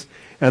States,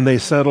 and they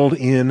settled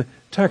in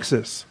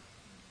Texas.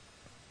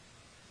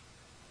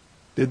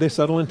 Did they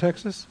settle in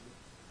Texas?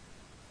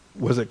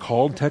 Was it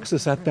called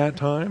Texas at that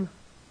time?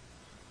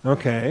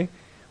 Okay.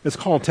 It's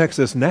called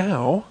Texas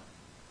now,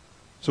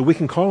 so we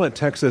can call it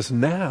Texas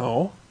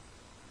now,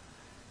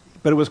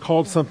 but it was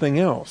called something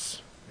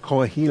else,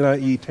 Coahuila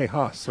y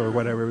Tejas, or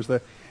whatever. It was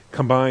the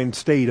combined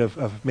state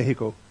of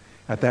Mexico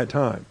at that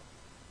time.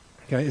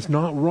 Okay, it's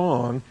not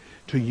wrong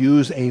to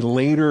use a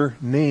later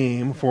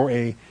name for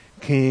a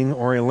king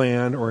or a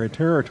land or a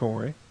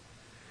territory.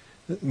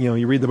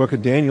 You read the book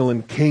of Daniel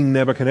and King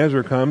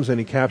Nebuchadnezzar comes and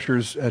he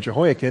captures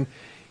Jehoiakim.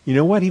 You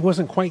know what? He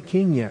wasn't quite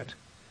king yet.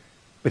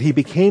 But he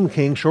became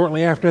king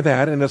shortly after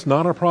that, and it's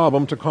not a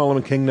problem to call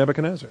him King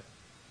Nebuchadnezzar.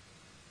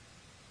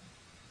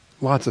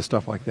 Lots of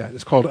stuff like that.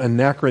 It's called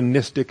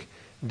anachronistic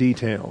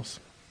details.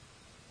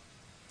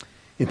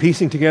 In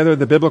piecing together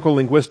the biblical,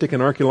 linguistic,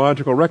 and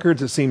archaeological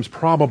records, it seems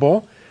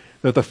probable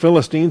that the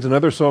Philistines and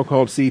other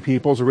so-called sea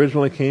peoples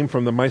originally came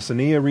from the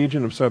Mycenaea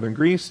region of southern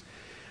Greece.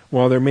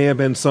 While there may have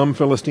been some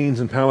Philistines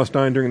in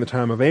Palestine during the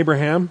time of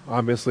Abraham,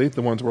 obviously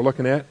the ones we're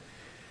looking at,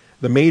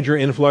 the major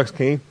influx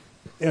came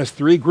as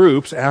three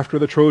groups after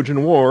the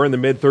Trojan War in the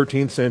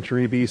mid-13th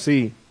century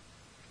BC.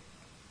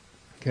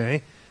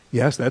 Okay?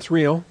 Yes, that's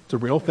real. It's a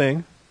real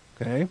thing.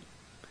 Okay?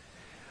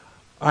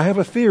 I have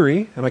a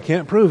theory, and I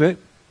can't prove it,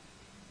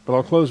 but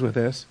I'll close with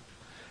this.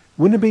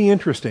 Wouldn't it be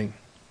interesting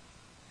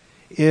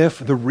if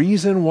the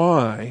reason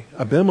why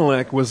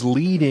Abimelech was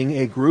leading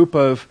a group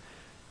of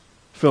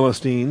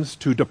Philistines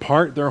to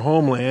depart their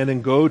homeland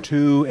and go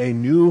to a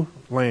new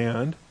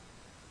land,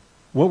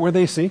 what were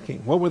they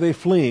seeking? What were they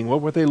fleeing?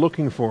 What were they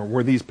looking for?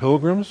 Were these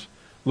pilgrims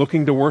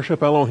looking to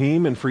worship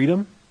Elohim in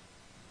freedom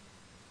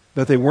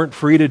that they weren't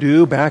free to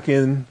do back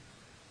in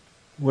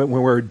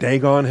where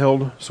Dagon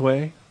held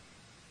sway?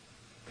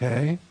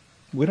 Okay,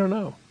 we don't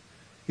know.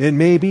 It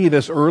may be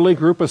this early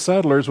group of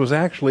settlers was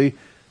actually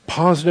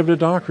positive to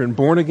doctrine,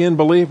 born-again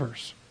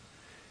believers.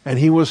 And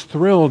he was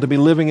thrilled to be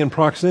living in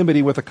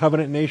proximity with the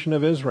covenant nation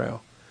of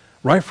Israel,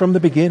 right from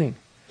the beginning,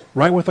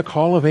 right with the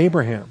call of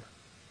Abraham.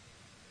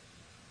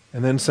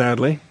 And then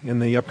sadly, in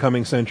the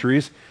upcoming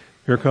centuries,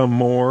 here come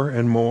more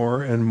and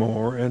more and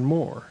more and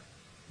more.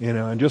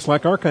 And just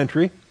like our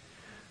country,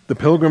 the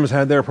pilgrims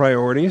had their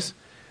priorities,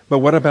 but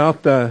what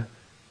about the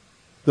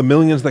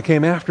millions that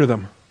came after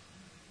them?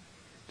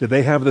 Did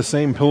they have the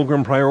same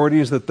pilgrim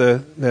priorities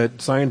that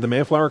signed the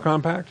Mayflower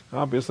Compact?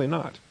 Obviously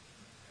not.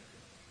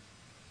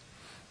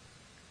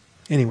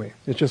 Anyway,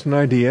 it's just an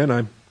idea, and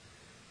I'm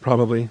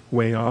probably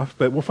way off,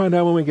 but we'll find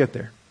out when we get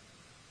there.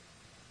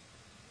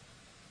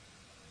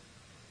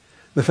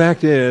 The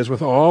fact is,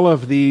 with all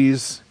of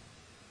these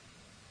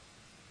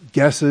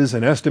guesses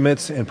and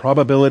estimates and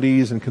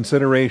probabilities and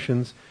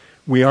considerations,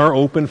 we are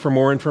open for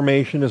more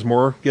information as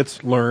more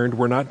gets learned.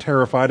 We're not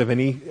terrified of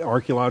any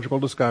archaeological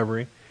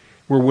discovery.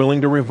 We're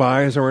willing to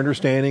revise our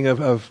understanding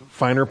of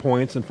finer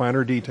points and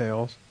finer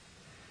details.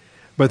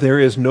 But there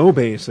is no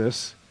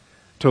basis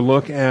to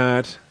look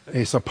at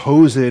a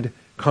supposed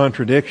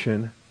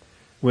contradiction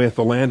with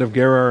the land of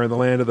Gerar and the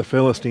land of the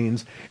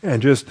Philistines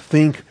and just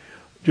think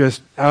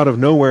just out of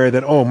nowhere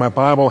that, oh, my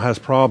Bible has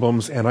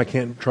problems and I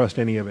can't trust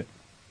any of it.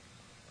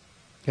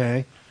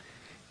 Okay?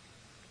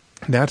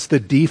 That's the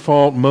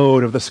default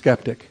mode of the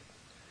skeptic.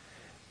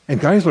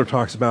 And Geisler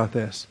talks about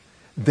this.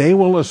 They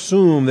will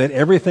assume that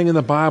everything in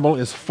the Bible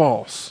is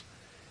false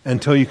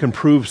until you can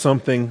prove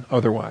something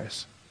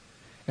otherwise.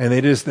 And they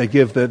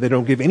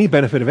don't give any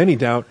benefit of any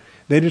doubt.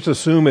 They just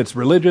assume it's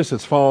religious,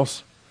 it's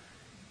false.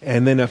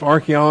 And then if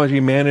archaeology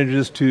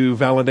manages to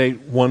validate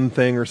one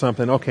thing or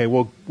something, okay,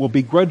 we'll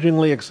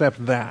begrudgingly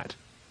accept that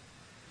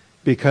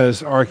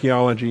because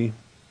archaeology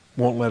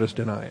won't let us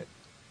deny it.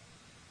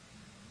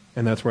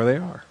 And that's where they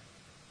are.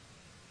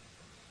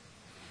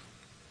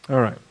 All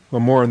right. Well,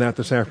 more on that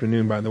this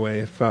afternoon, by the way.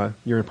 If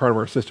you're a part of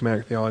our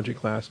systematic theology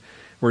class,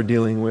 we're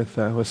dealing with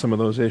some of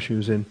those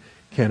issues in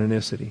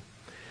canonicity.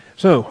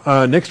 So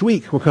next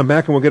week, we'll come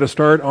back and we'll get a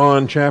start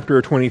on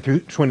chapter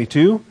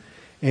 22.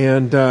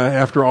 And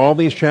after all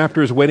these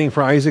chapters waiting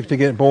for Isaac to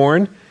get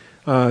born,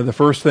 the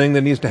first thing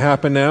that needs to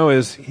happen now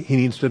is he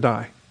needs to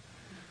die.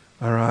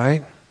 All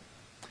right?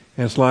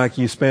 And it's like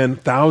you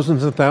spend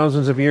thousands and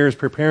thousands of years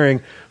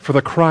preparing for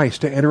the Christ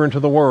to enter into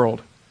the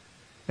world.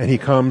 And he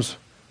comes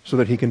so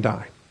that he can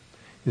die.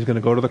 He's going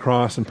to go to the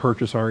cross and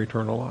purchase our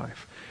eternal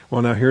life.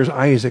 Well, now here's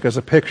Isaac as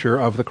a picture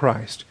of the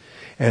Christ.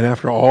 And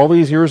after all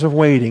these years of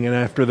waiting, and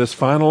after this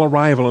final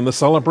arrival and the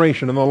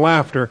celebration and the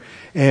laughter,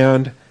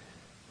 and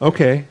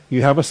okay,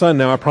 you have a son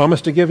now. I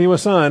promised to give you a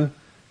son.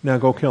 Now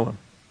go kill him.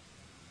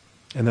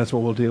 And that's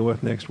what we'll deal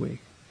with next week.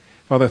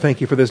 Father,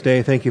 thank you for this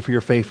day. Thank you for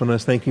your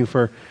faithfulness. Thank you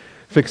for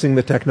fixing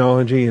the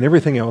technology and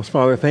everything else.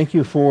 Father, thank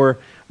you for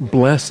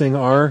blessing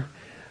our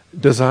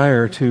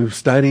desire to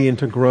study and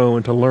to grow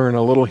and to learn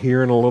a little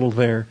here and a little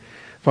there.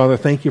 Father,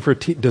 thank you for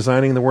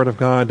designing the Word of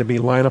God to be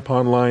line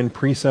upon line,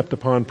 precept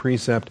upon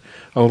precept,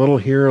 a little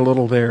here, a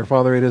little there.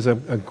 Father, it is a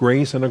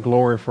grace and a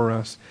glory for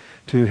us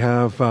to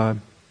have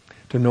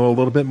to know a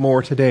little bit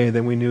more today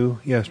than we knew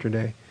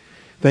yesterday.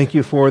 Thank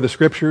you for the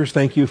Scriptures.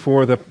 Thank you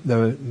for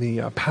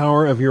the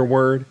power of your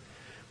Word.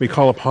 We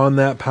call upon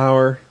that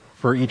power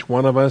for each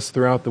one of us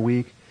throughout the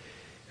week.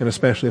 And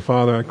especially,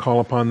 Father, I call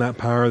upon that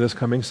power this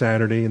coming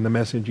Saturday and the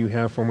message you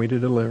have for me to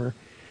deliver.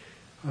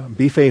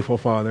 Be faithful,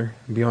 Father,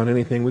 beyond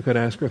anything we could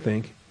ask or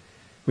think.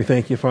 We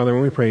thank you, Father,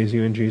 and we praise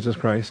you in Jesus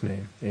Christ's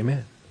name.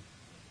 Amen.